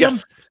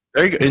 Yes.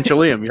 There you go.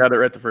 Inchelium. You had it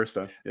right the first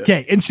time. Yeah.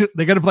 Okay.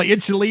 They're going to play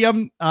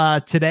Inchelium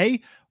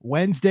today,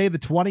 Wednesday, the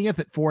 20th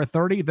at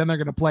 4:30. Then they're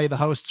going to play the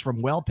hosts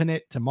from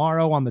Welpinit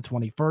tomorrow on the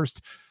 21st.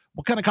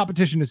 What kind of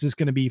competition is this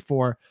going to be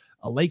for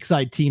a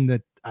Lakeside team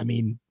that,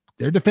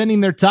 they're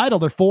defending their title?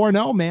 They're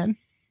 4-0, man.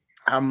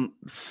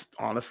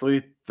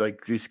 Honestly,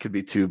 like these could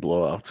be 2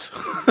 blowouts.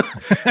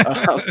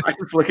 I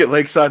just look at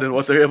Lakeside and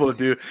what they're able to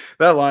do.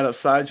 That lineup,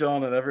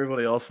 Sijon and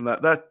everybody else, and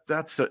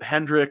that's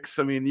Hendricks.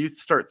 You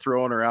start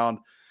throwing around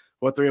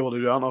what they're able to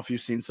do. I don't know if you've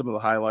seen some of the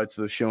highlights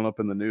that have shown up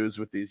in the news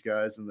with these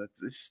guys, and it's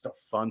just a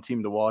fun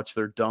team to watch.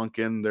 They're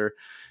dunking, they're,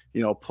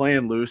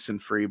 playing loose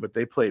and free, but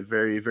they play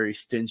very, very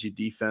stingy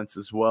defense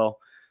as well.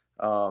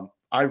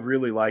 I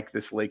really like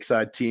this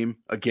Lakeside team.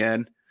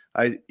 Again,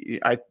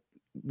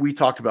 we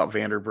talked about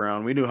Vander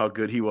Brown. We knew how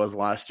good he was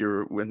last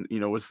year when,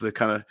 was the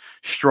kind of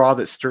straw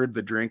that stirred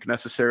the drink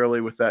necessarily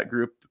with that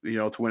group,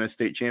 to win a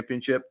state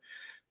championship.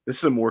 This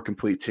is a more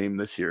complete team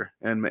this year.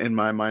 And in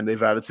my mind,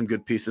 they've added some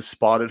good pieces.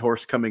 Spotted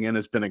Horse coming in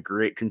has been a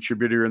great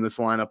contributor in this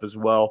lineup as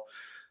well.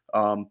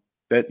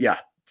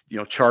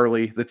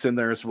 Charlie that's in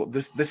there as well.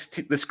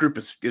 This group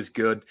is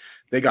good.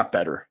 They got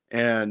better.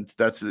 And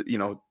that's,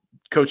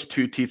 Coach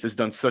Two Teeth has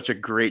done such a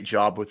great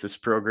job with this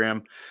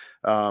program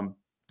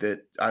that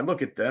I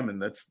look at them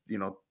and that's,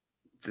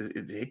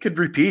 they could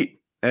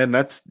repeat. And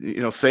that's,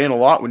 saying a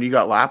lot when you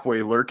got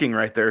Lapway lurking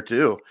right there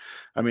too.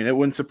 It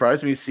wouldn't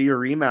surprise me to see a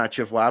rematch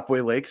of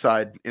Lapway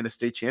Lakeside in a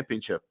state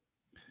championship.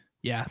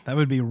 Yeah, that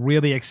would be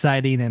really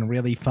exciting and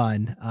really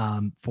fun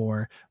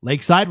for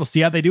Lakeside. We'll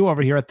see how they do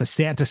over here at the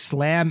Santa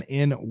Slam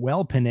in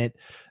Welpinit.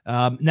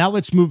 Now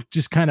let's move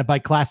just kind of by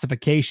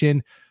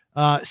classification.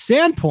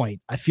 Sandpoint,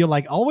 I feel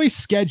like always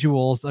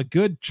schedules a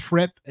good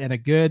trip and a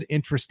good,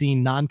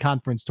 interesting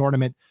non-conference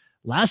tournament.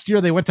 Last year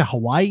they went to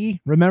Hawaii.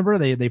 Remember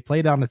they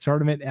played on a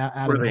tournament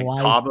out of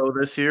Hawaii. Cabo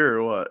this year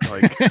or what?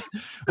 Like,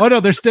 oh no,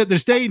 they're staying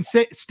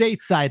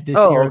stateside this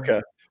year.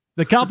 Okay.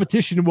 The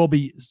competition will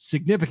be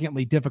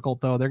significantly difficult,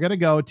 though. They're going to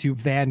go to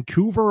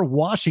Vancouver,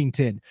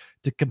 Washington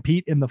to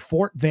compete in the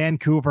Fort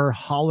Vancouver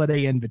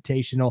Holiday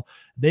Invitational.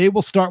 They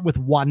will start with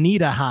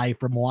Juanita High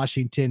from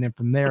Washington, and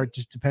from there, it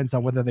just depends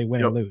on whether they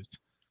win or lose.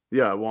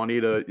 Yeah,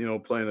 Juanita,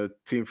 playing a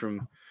team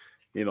from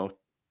you know,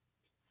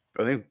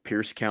 I think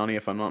Pierce County,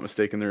 if I'm not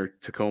mistaken, their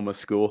Tacoma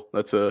school.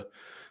 That's a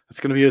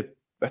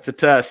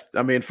test.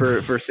 I mean,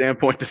 for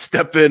Sandpoint to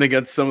step in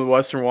against some of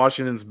Western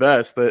Washington's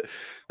best,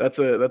 that's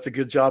a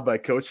good job by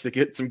coach to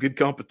get some good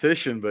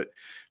competition. But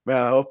man,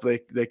 I hope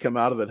they come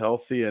out of it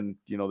healthy, and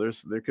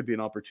there could be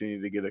an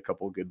opportunity to get a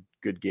couple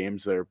good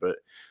games there. But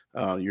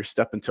you're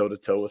stepping toe to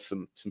toe with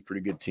some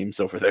pretty good teams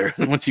over there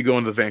once you go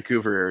into the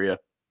Vancouver area.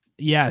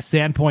 Yeah,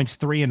 Sandpoint's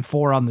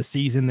 3-4 on the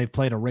season. They've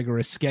played a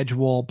rigorous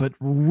schedule, but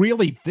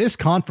really this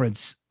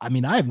conference, I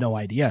mean, I have no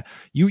idea.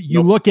 You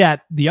Nope. Look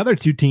at the other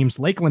two teams,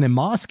 Lakeland and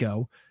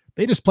Moscow.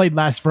 They just played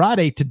last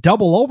Friday to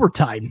double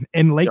overtime,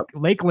 and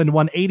Lakeland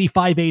won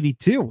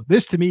 85-82.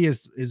 This to me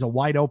is a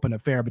wide open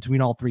affair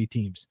between all three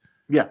teams.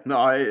 Yeah,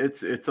 no,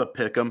 it's a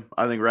pick 'em.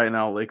 I think right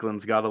now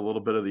Lakeland's got a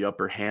little bit of the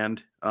upper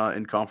hand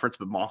in conference,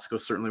 but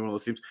Moscow's certainly one of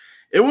those teams.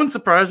 It wouldn't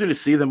surprise me to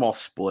see them all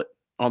split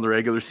on the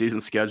regular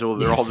season schedule.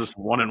 They're all just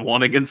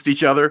 1-1 against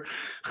each other.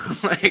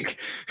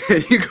 Like,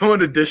 you go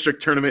into district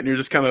tournament and you're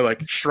just kind of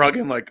like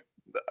shrugging, like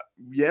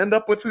you end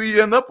up with who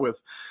you end up with.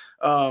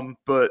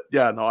 But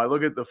yeah, no, I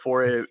look at the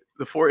 4A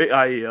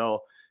IEL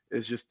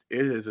it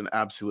is an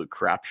absolute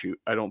crapshoot.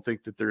 I don't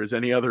think that there is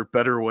any other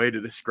better way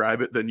to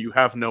describe it than you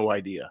have no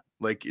idea.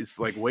 Like, it's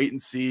like wait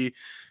and see.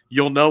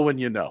 You'll know when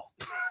you know.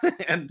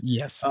 And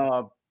yes.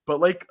 But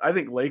like, I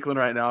think Lakeland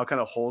right now kind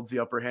of holds the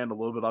upper hand a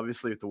little bit,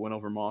 obviously with the win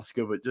over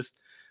Moscow, but just,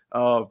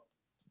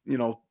 you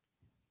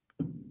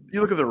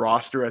look at the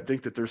roster, I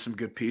think that there's some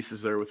good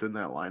pieces there within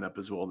that lineup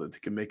as well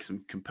that can make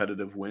some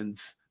competitive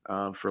wins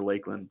for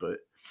Lakeland. But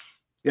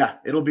yeah,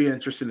 it'll be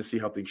interesting to see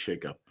how things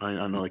shake up.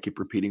 I know I keep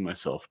repeating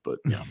myself, but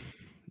yeah.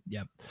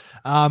 Yep.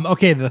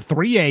 Okay, the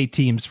 3A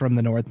teams from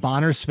the north,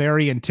 Bonners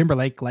Ferry and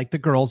Timberlake, like the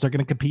girls, are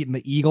going to compete in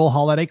the Eagle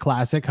Holiday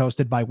Classic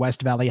hosted by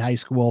West Valley High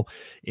School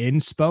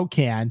in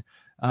Spokane.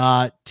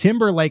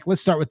 Timberlake,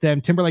 let's start with them.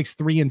 Timberlake's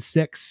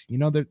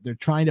 3-6. They're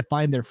trying to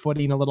find their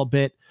footing a little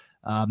bit.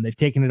 They've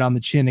taken it on the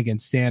chin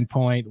against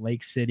Sandpoint,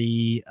 Lake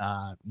City.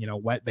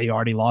 They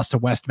already lost to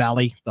West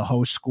Valley, the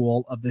host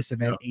school of this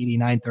event,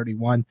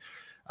 89-31.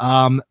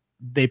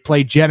 They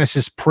play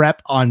Genesis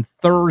Prep on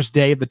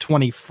Thursday, the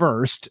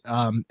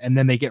 21st, and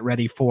then they get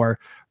ready for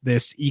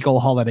this Eagle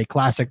Holiday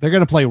Classic. They're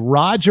going to play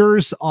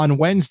Rogers on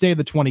Wednesday,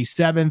 the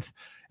 27th,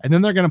 and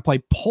then they're going to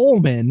play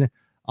Pullman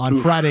on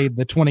Friday,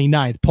 the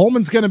 29th.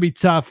 Pullman's going to be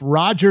tough.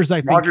 Rogers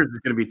is going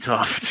to be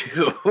tough,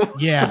 too.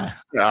 Yeah.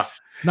 Yeah.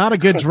 Not a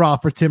good draw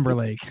for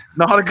Timberlake.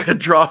 Not a good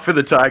draw for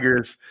the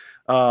Tigers.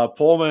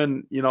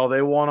 Pullman,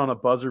 they won on a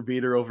buzzer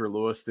beater over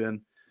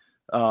Lewiston,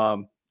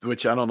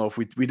 which I don't know if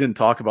we didn't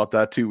talk about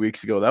that 2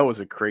 weeks ago. That was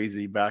a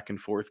crazy back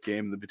and forth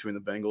game between the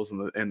Bengals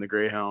and the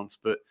Greyhounds.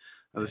 But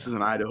this is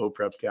an Idaho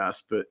prep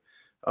cast. But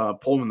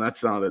Pullman,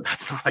 that's not a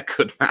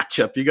good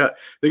matchup. They got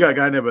a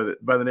guy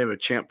by the name of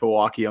Champ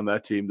Pewaukee on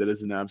that team that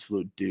is an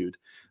absolute dude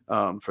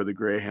for the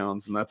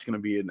Greyhounds, and that's going to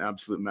be an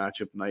absolute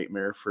matchup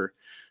nightmare for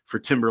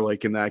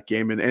Timberlake in that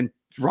game. And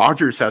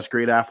Rogers has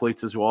great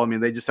athletes as well. I mean,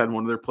 they just had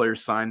one of their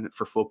players sign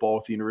for football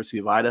with the University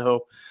of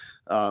Idaho.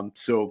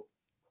 So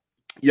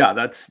yeah,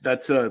 that's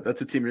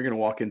a team you're going to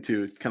walk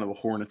into kind of a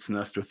hornet's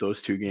nest with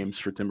those two games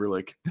for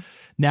Timberlake.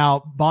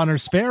 Now,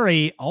 Bonners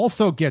Ferry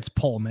also gets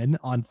Pullman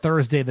on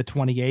Thursday, the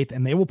 28th,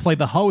 and they will play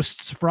the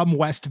hosts from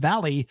West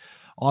Valley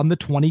on the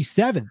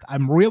 27th.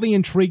 I'm really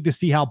intrigued to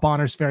see how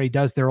Bonners Ferry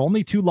does. There are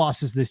only 2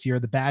 losses this year.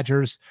 The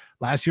Badgers,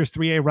 last year's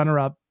 3A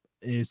runner-up,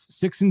 is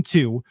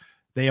 6-2.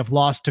 They have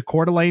lost to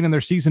Coeur d'Alene in their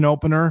season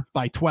opener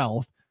by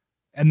 12,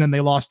 and then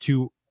they lost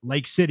to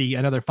Lake City,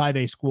 another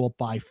 5A school,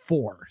 by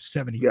 4,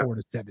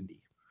 74-70.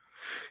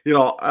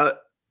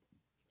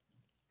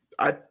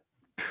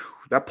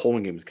 That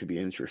Pullman game could be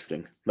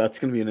interesting. That's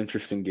going to be an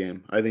interesting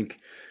game. I think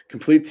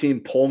complete team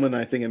Pullman,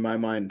 I think in my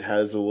mind,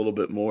 has a little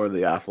bit more of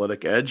the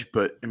athletic edge.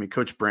 But I mean,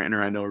 Coach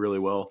Brantner, I know really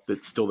well.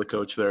 That's still the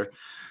coach there.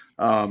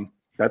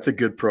 That's a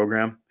good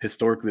program.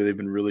 Historically, they've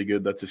been really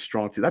good. That's a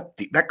strong team.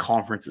 That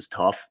conference is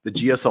tough. The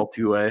GSL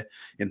 2A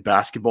in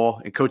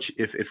basketball, and Coach,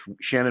 if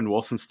Shannon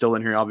Wilson's still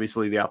in here,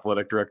 obviously the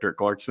athletic director at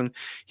Clarkson,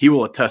 he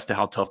will attest to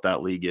how tough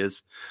that league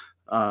is.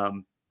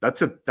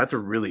 That's a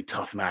really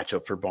tough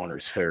matchup for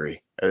Bonners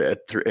Ferry in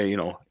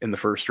the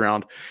first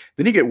round.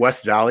 Then you get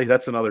West Valley.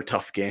 That's another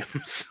tough game.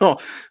 So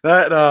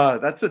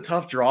that's a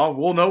tough draw.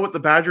 We'll know what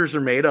the Badgers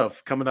are made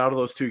of coming out of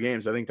those 2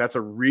 games. I think that's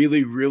a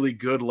really, really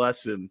good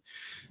lesson.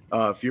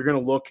 If you're going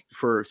to look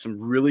for some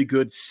really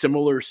good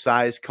similar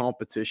size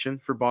competition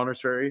for Bonners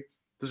Ferry,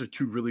 those are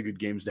 2 really good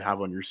games to have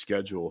on your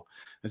schedule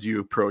as you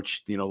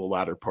approach, the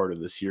latter part of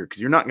this year, because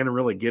you're not going to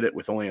really get it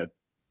with only a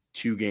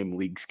 2-game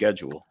league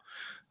schedule.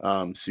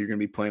 So you're going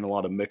to be playing a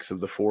lot of mix of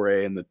the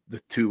 4A and the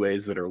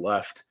 2As that are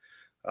left.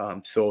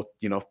 So,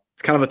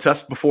 it's kind of a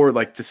test before,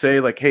 like, to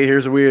say, like, hey,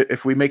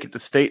 if we make it to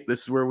state,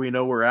 this is where we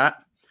know we're at.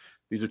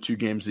 These are 2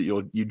 games that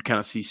you'd kind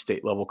of see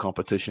state level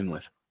competition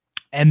with.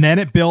 And then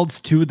it builds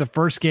to the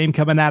first game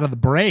coming out of the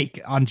break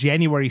on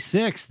January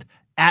 6th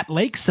at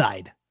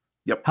Lakeside.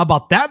 Yep. How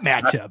about that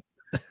matchup?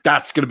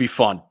 That's going to be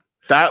fun.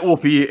 That will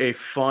be a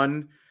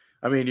fun.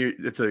 I mean,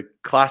 it's a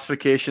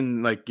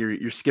classification, like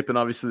you're skipping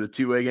obviously the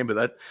 2A game,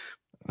 but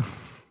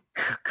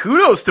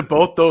Kudos to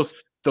both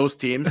those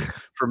teams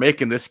for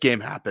making this game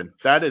happen.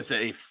 That is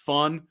a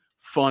fun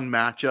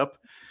matchup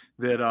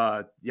that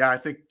I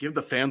think give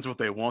the fans what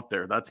they want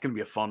there. That's going to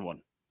be a fun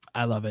one.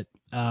 I love it.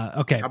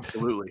 Okay.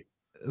 Absolutely.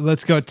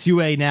 Let's go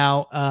 2A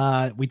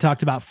now. We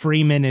talked about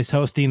Freeman is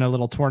hosting a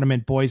little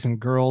tournament, boys and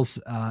girls,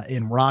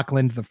 in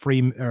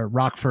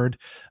Rockford,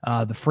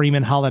 the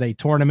Freeman Holiday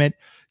Tournament.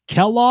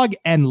 Kellogg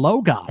and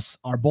Logos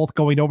are both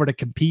going over to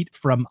compete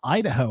from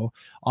Idaho.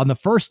 On the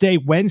first day,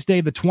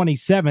 Wednesday, the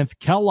 27th,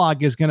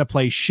 Kellogg is going to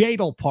play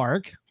Shadle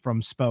Park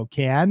from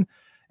Spokane.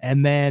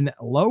 And then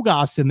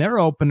Logos in their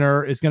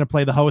opener is going to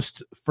play the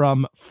host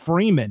from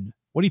Freeman.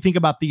 What do you think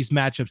about these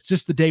matchups?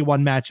 Just the day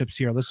one matchups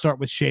here. Let's start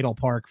with Shadle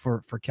Park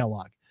for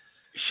Kellogg.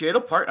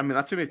 Shadle Park, I mean,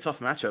 that's going to be a tough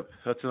matchup.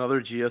 That's another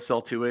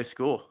GSL 2A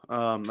school.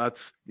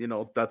 That's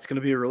going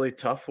to be a really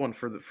tough one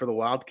for the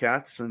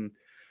Wildcats. And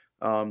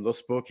those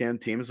Spokane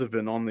teams have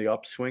been on the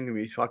upswing. And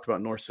we talked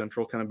about North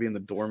Central kind of being the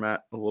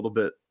doormat a little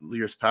bit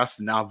years past.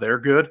 Now they're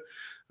good.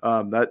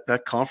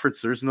 That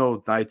conference, there's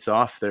no nights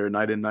off there,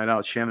 night in, night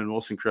out. Shannon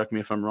Wilson, correct me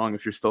if I'm wrong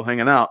if you're still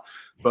hanging out.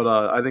 But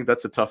I think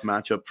that's a tough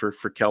matchup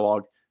for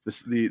Kellogg.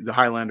 The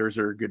Highlanders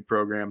are a good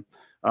program.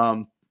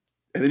 And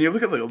then you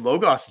look at the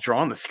Logos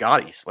drawing the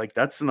Scotties. Like,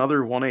 that's another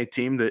 1A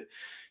team that,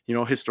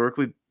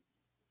 historically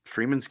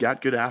Freeman's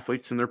got good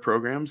athletes in their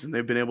programs and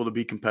they've been able to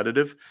be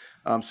competitive.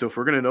 So if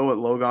we're going to know what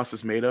Logos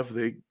is made of,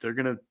 they're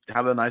going to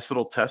have a nice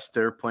little test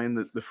there playing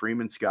the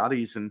Freeman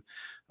Scotties. And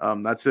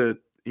that's a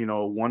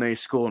 1A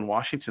school in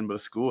Washington, but a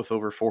school with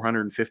over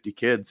 450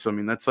 kids. So, I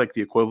mean, that's like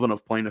the equivalent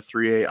of playing a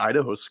 3A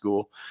Idaho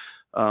school.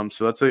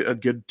 So that's a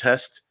good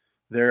test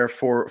there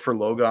for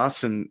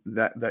Logos and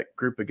that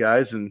group of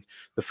guys and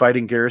the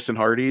Fighting Garrison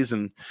Hardys.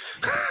 And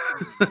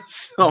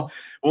so,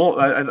 well,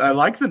 I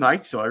like the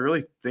Knights. So I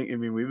really think, I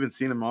mean, we've been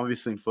seeing them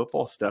obviously in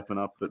football stepping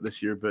up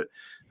this year, but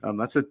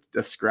that's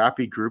a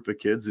scrappy group of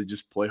kids that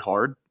just play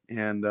hard.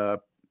 And I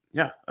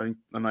think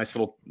a nice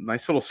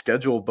little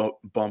schedule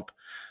bump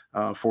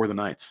for the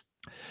Knights.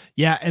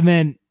 Yeah. And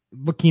then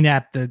looking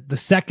at the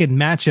second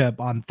matchup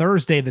on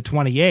Thursday, the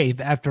 28th,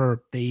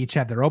 after they each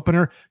have their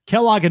opener,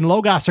 Kellogg and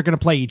Logos are going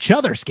to play each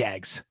other,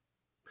 Skaggs.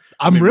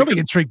 I'm really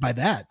intrigued by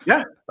that.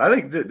 Yeah, I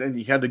think then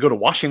you had to go to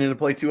Washington to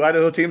play two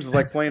Idaho teams. It's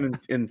like playing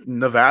in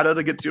Nevada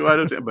to get two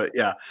Idaho teams. But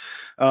yeah,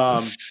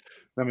 I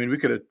mean, we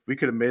could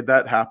have made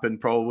that happen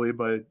probably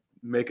by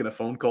making a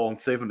phone call and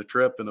saving a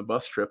trip and a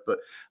bus trip. But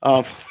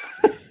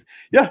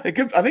yeah, I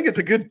think that's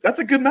a good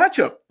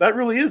matchup. That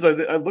really is.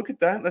 I look at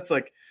that and that's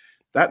like,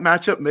 that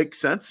matchup makes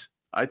sense.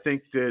 I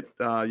think that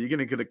you're going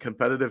to get a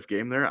competitive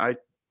game there. I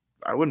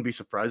wouldn't be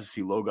surprised to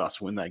see Logos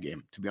win that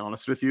game, to be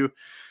honest with you.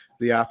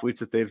 The athletes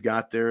that they've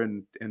got there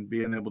and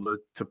being able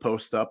to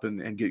post up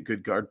and get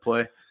good guard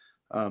play,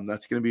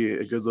 that's going to be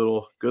a good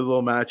little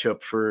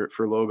matchup for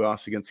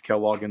Logos against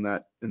Kellogg in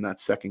that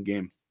second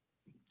game.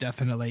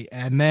 Definitely.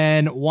 And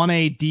then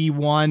 1A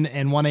D1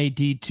 and 1A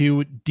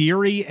D2,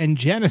 Deary and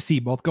Genesee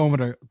both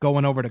going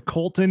over to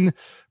Colton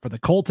for the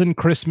Colton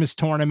Christmas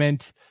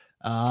tournament.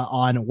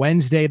 On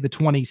Wednesday, the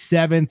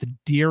 27th,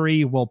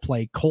 Deary will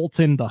play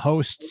Colton, the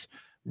hosts,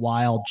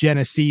 while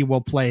Genesee will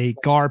play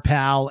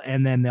Garpal,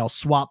 and then they'll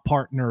swap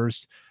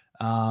partners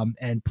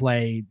and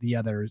play the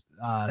other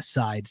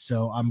side.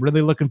 So I'm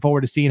really looking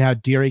forward to seeing how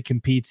Deary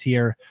competes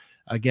here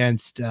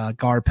against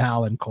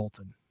Garpal and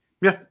Colton.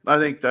 Yeah, I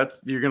think that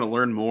you're going to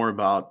learn more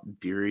about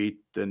Deary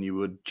than you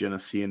would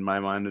Genesee in my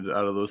mind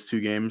out of those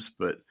two games.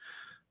 But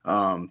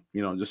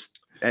just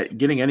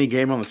getting any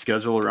game on the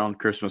schedule around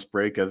Christmas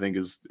break, I think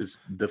is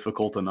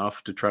difficult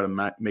enough to try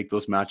to make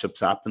those matchups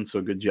happen.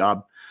 So good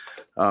job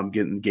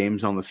getting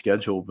games on the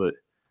schedule. But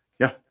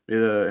yeah,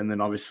 and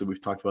then obviously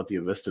we've talked about the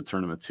Avista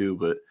tournament too.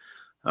 But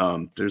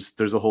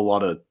there's a whole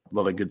lot of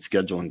good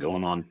scheduling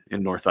going on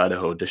in North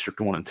Idaho,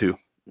 District 1 and 2.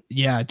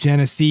 Yeah,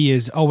 Genesee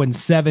is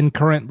 0-7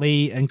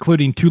 currently,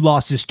 including 2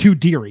 losses to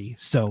Deary.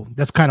 So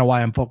that's kind of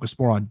why I'm focused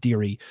more on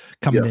Deary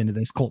coming into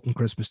this Colton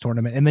Christmas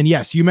tournament. And then,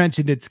 yes, you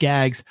mentioned it,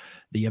 Skaggs,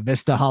 the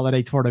Avista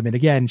Holiday Tournament.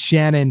 Again,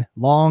 Shannon,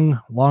 long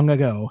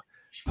ago,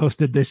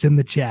 posted this in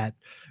the chat.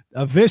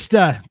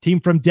 Avista, team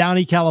from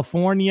Downey,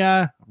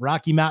 California,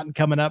 Rocky Mountain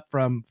coming up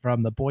from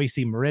the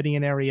Boise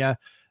Meridian area.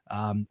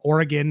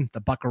 Oregon,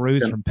 the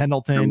Buckaroos from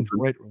Pendleton,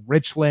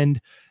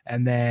 Richland,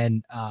 and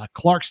then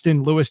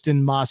Clarkston,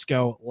 Lewiston,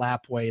 Moscow,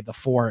 Lapwai, the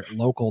 4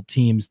 local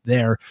teams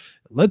there.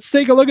 Let's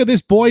take a look at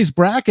this boys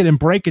bracket and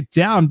break it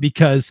down,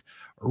 because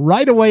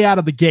right away out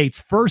of the gates,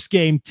 first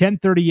game,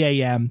 10:30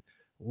 a.m.,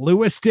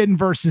 Lewiston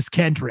versus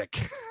Kendrick.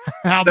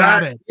 How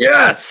about it?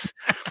 Yes.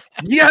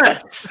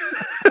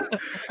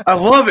 I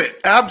love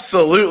it.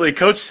 Absolutely.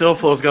 Coach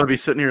Silflo is going to be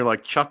sitting here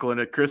like chuckling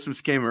at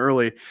Christmas came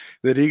early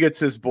that he gets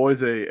his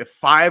boys a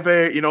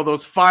 5A,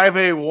 those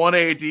 5A,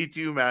 1A,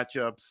 D2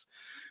 matchups.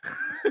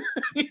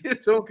 You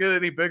don't get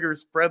any bigger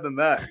spread than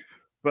that.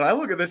 But I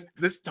look at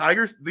this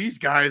Tigers, these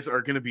guys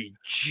are going to be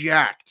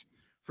jacked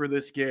for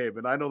this game.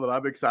 And I know that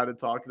I'm excited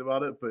talking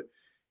about it, but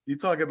You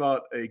talk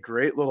about a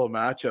great little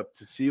matchup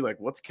to see, like,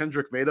 what's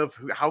Kendrick made of?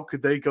 How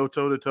could they go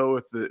toe to toe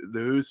with the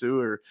who's who,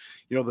 or,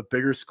 the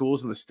bigger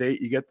schools in the state?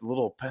 You get the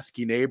little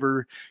pesky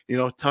neighbor,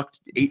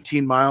 tucked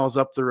 18 miles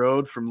up the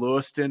road from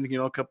Lewiston,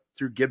 up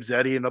through Gibbs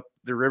Eddy and up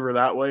the river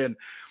that way. And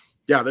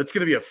yeah, that's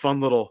going to be a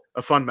fun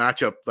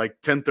matchup, like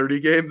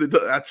 10:30 game.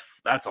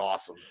 That's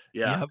awesome.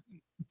 Yeah. Yep.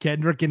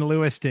 Kendrick and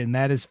Lewiston.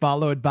 That is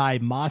followed by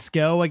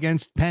Moscow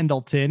against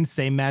Pendleton.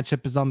 Same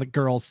matchup as on the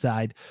girls'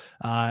 side.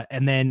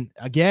 And then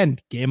again,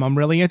 game I'm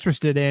really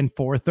interested in,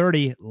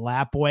 4:30.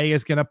 Lapway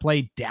is going to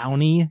play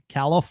Downey,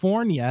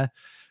 California.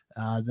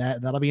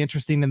 That'll be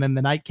interesting. And then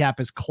the nightcap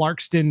is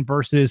Clarkston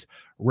versus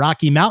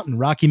Rocky Mountain.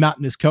 Rocky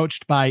Mountain is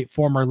coached by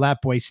former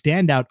Lapway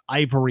standout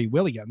Ivory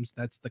Williams.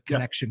 That's the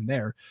connection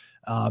there.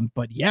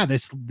 But yeah,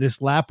 this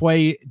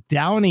Lapway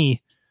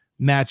Downey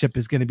matchup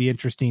is going to be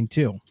interesting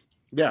too.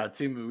 Yeah, a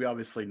team we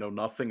obviously know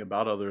nothing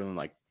about other than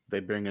like they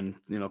bring in,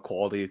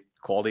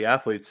 quality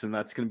athletes, and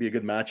that's going to be a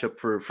good matchup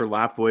for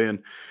Lapway.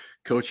 And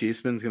Coach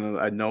Eastman's going to,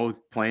 I know,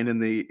 playing in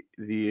the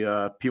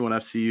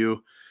P1FCU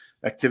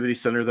activity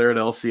center there at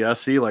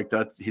LCSC, like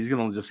that, he's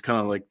going to just kind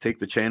of like take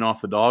the chain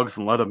off the dogs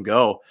and let them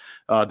go.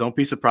 Don't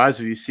be surprised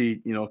if you see,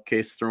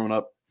 Case throwing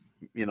up,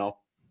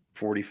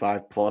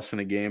 45 plus in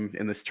a game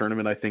in this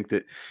tournament. I think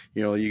that,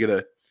 you got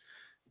to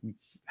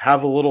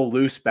have a little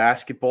loose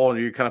basketball, and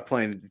you're kind of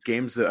playing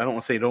games that I don't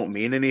want to say don't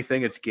mean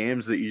anything. It's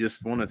games that you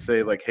just want to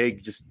say like, hey,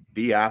 just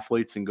be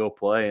athletes and go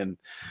play and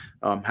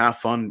have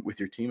fun with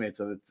your teammates.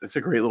 So it's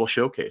a great little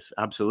showcase.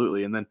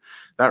 Absolutely. And then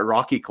that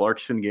Rocky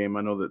Clarkson game,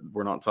 I know that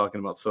we're not talking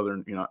about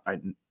Southern,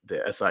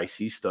 the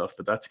SIC stuff,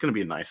 but that's going to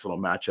be a nice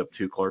little matchup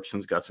too.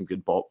 Clarkson's got some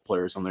good ball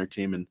players on their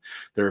team, and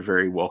they're a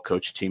very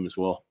well-coached team as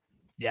well.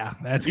 Yeah,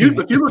 that's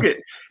if you look at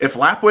if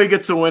Lapway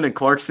gets a win and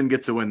Clarkson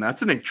gets a win,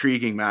 that's an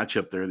intriguing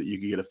matchup there that you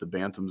can get if the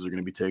Bantams are going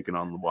to be taking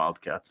on the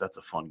Wildcats. That's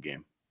a fun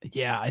game.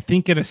 Yeah, I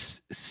think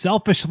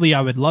selfishly,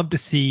 I would love to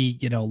see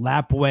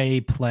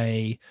Lapway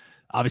play.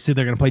 Obviously,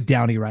 they're going to play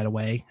Downey right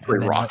away.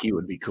 Rocky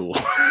would be cool.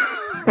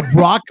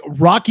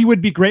 Rocky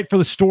would be great for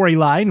the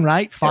storyline,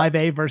 right?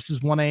 5A versus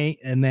 1A,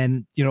 and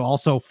then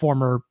also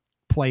former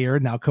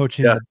player now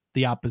coaching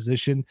the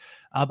opposition.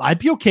 I'd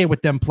be okay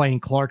with them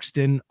playing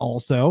Clarkston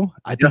also.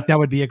 I think that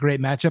would be a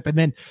great matchup. And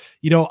then,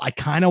 I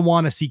kind of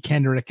want to see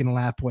Kendrick and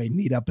Lapway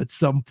meet up at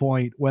some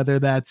point, whether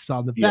that's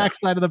on the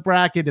backside of the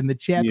bracket in the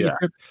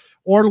championship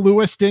or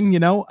Lewiston,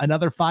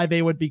 another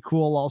 5A would be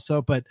cool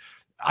also. But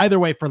either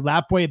way, for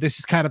Lapway, this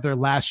is kind of their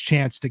last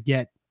chance to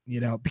get,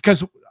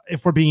 because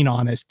if we're being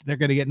honest, they're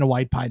going to get into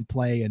White Pine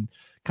play and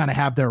kind of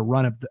have their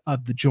run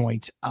of the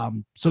joint.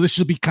 So this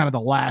should be kind of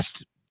the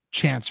last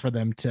chance for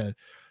them to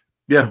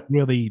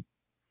really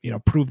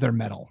prove their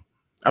mettle.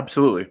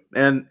 Absolutely.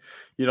 And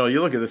you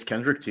look at this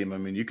Kendrick team, I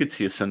mean, you could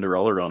see a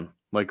Cinderella run,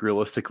 like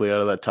realistically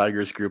out of that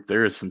Tigers group.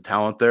 There is some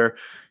talent there.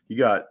 You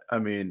got,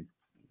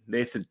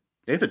 Nathan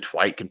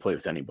Twite can play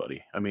with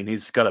anybody. I mean,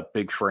 he's got a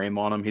big frame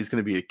on him. He's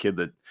going to be a kid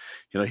that,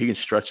 he can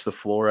stretch the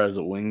floor as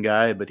a wing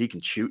guy, but he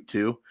can shoot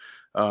too.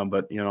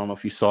 But I don't know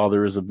if you saw,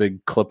 there was a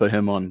big clip of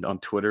him on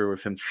Twitter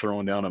with him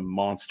throwing down a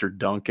monster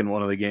dunk in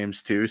one of the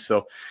games too.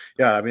 So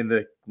yeah, I mean,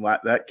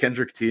 that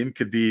Kendrick team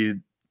could be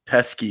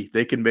pesky.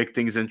 They can make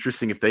things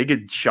interesting. If they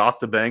could shock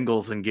the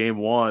Bengals in game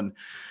one,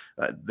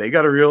 they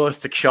got a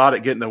realistic shot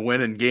at getting a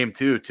win in game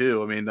two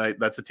too. I mean,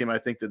 that's a team I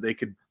think that they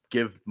could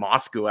give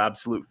Moscow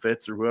absolute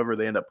fits or whoever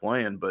they end up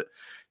playing. But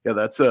yeah,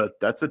 that's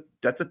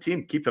a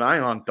team. Keep an eye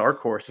on. Dark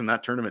horse in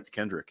that tournament's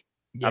Kendrick.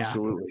 Yeah.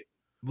 Absolutely.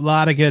 A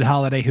lot of good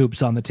holiday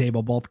hoops on the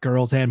table, both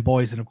girls and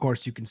boys. And of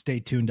course, you can stay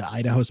tuned to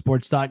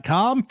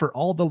idahosports.com for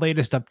all the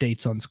latest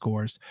updates on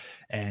scores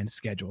and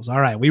schedules.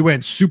 All right. We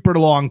went super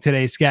long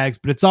today, Skaggs,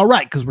 but it's all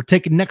right because we're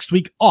taking next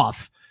week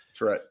off. That's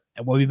right.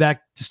 And we'll be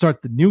back to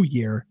start the new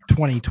year,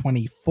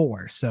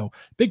 2024. So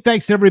big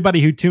thanks to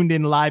everybody who tuned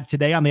in live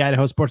today on the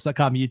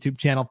idahosports.com YouTube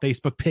channel,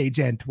 Facebook page,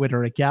 and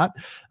Twitter account.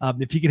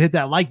 If you can hit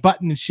that like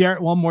button and share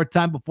it one more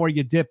time before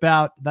you dip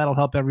out, that'll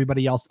help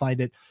everybody else find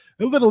it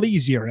a little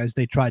easier as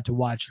they try to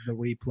watch the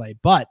replay.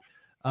 But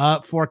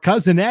for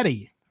Cousin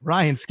Eddie,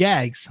 Ryan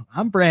Skaggs,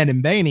 I'm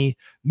Brandon Bainey.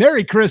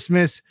 Merry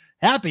Christmas.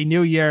 Happy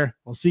New Year.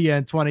 We'll see you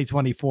in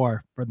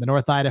 2024 for the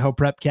North Idaho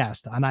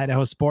Prepcast on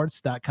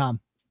idahosports.com.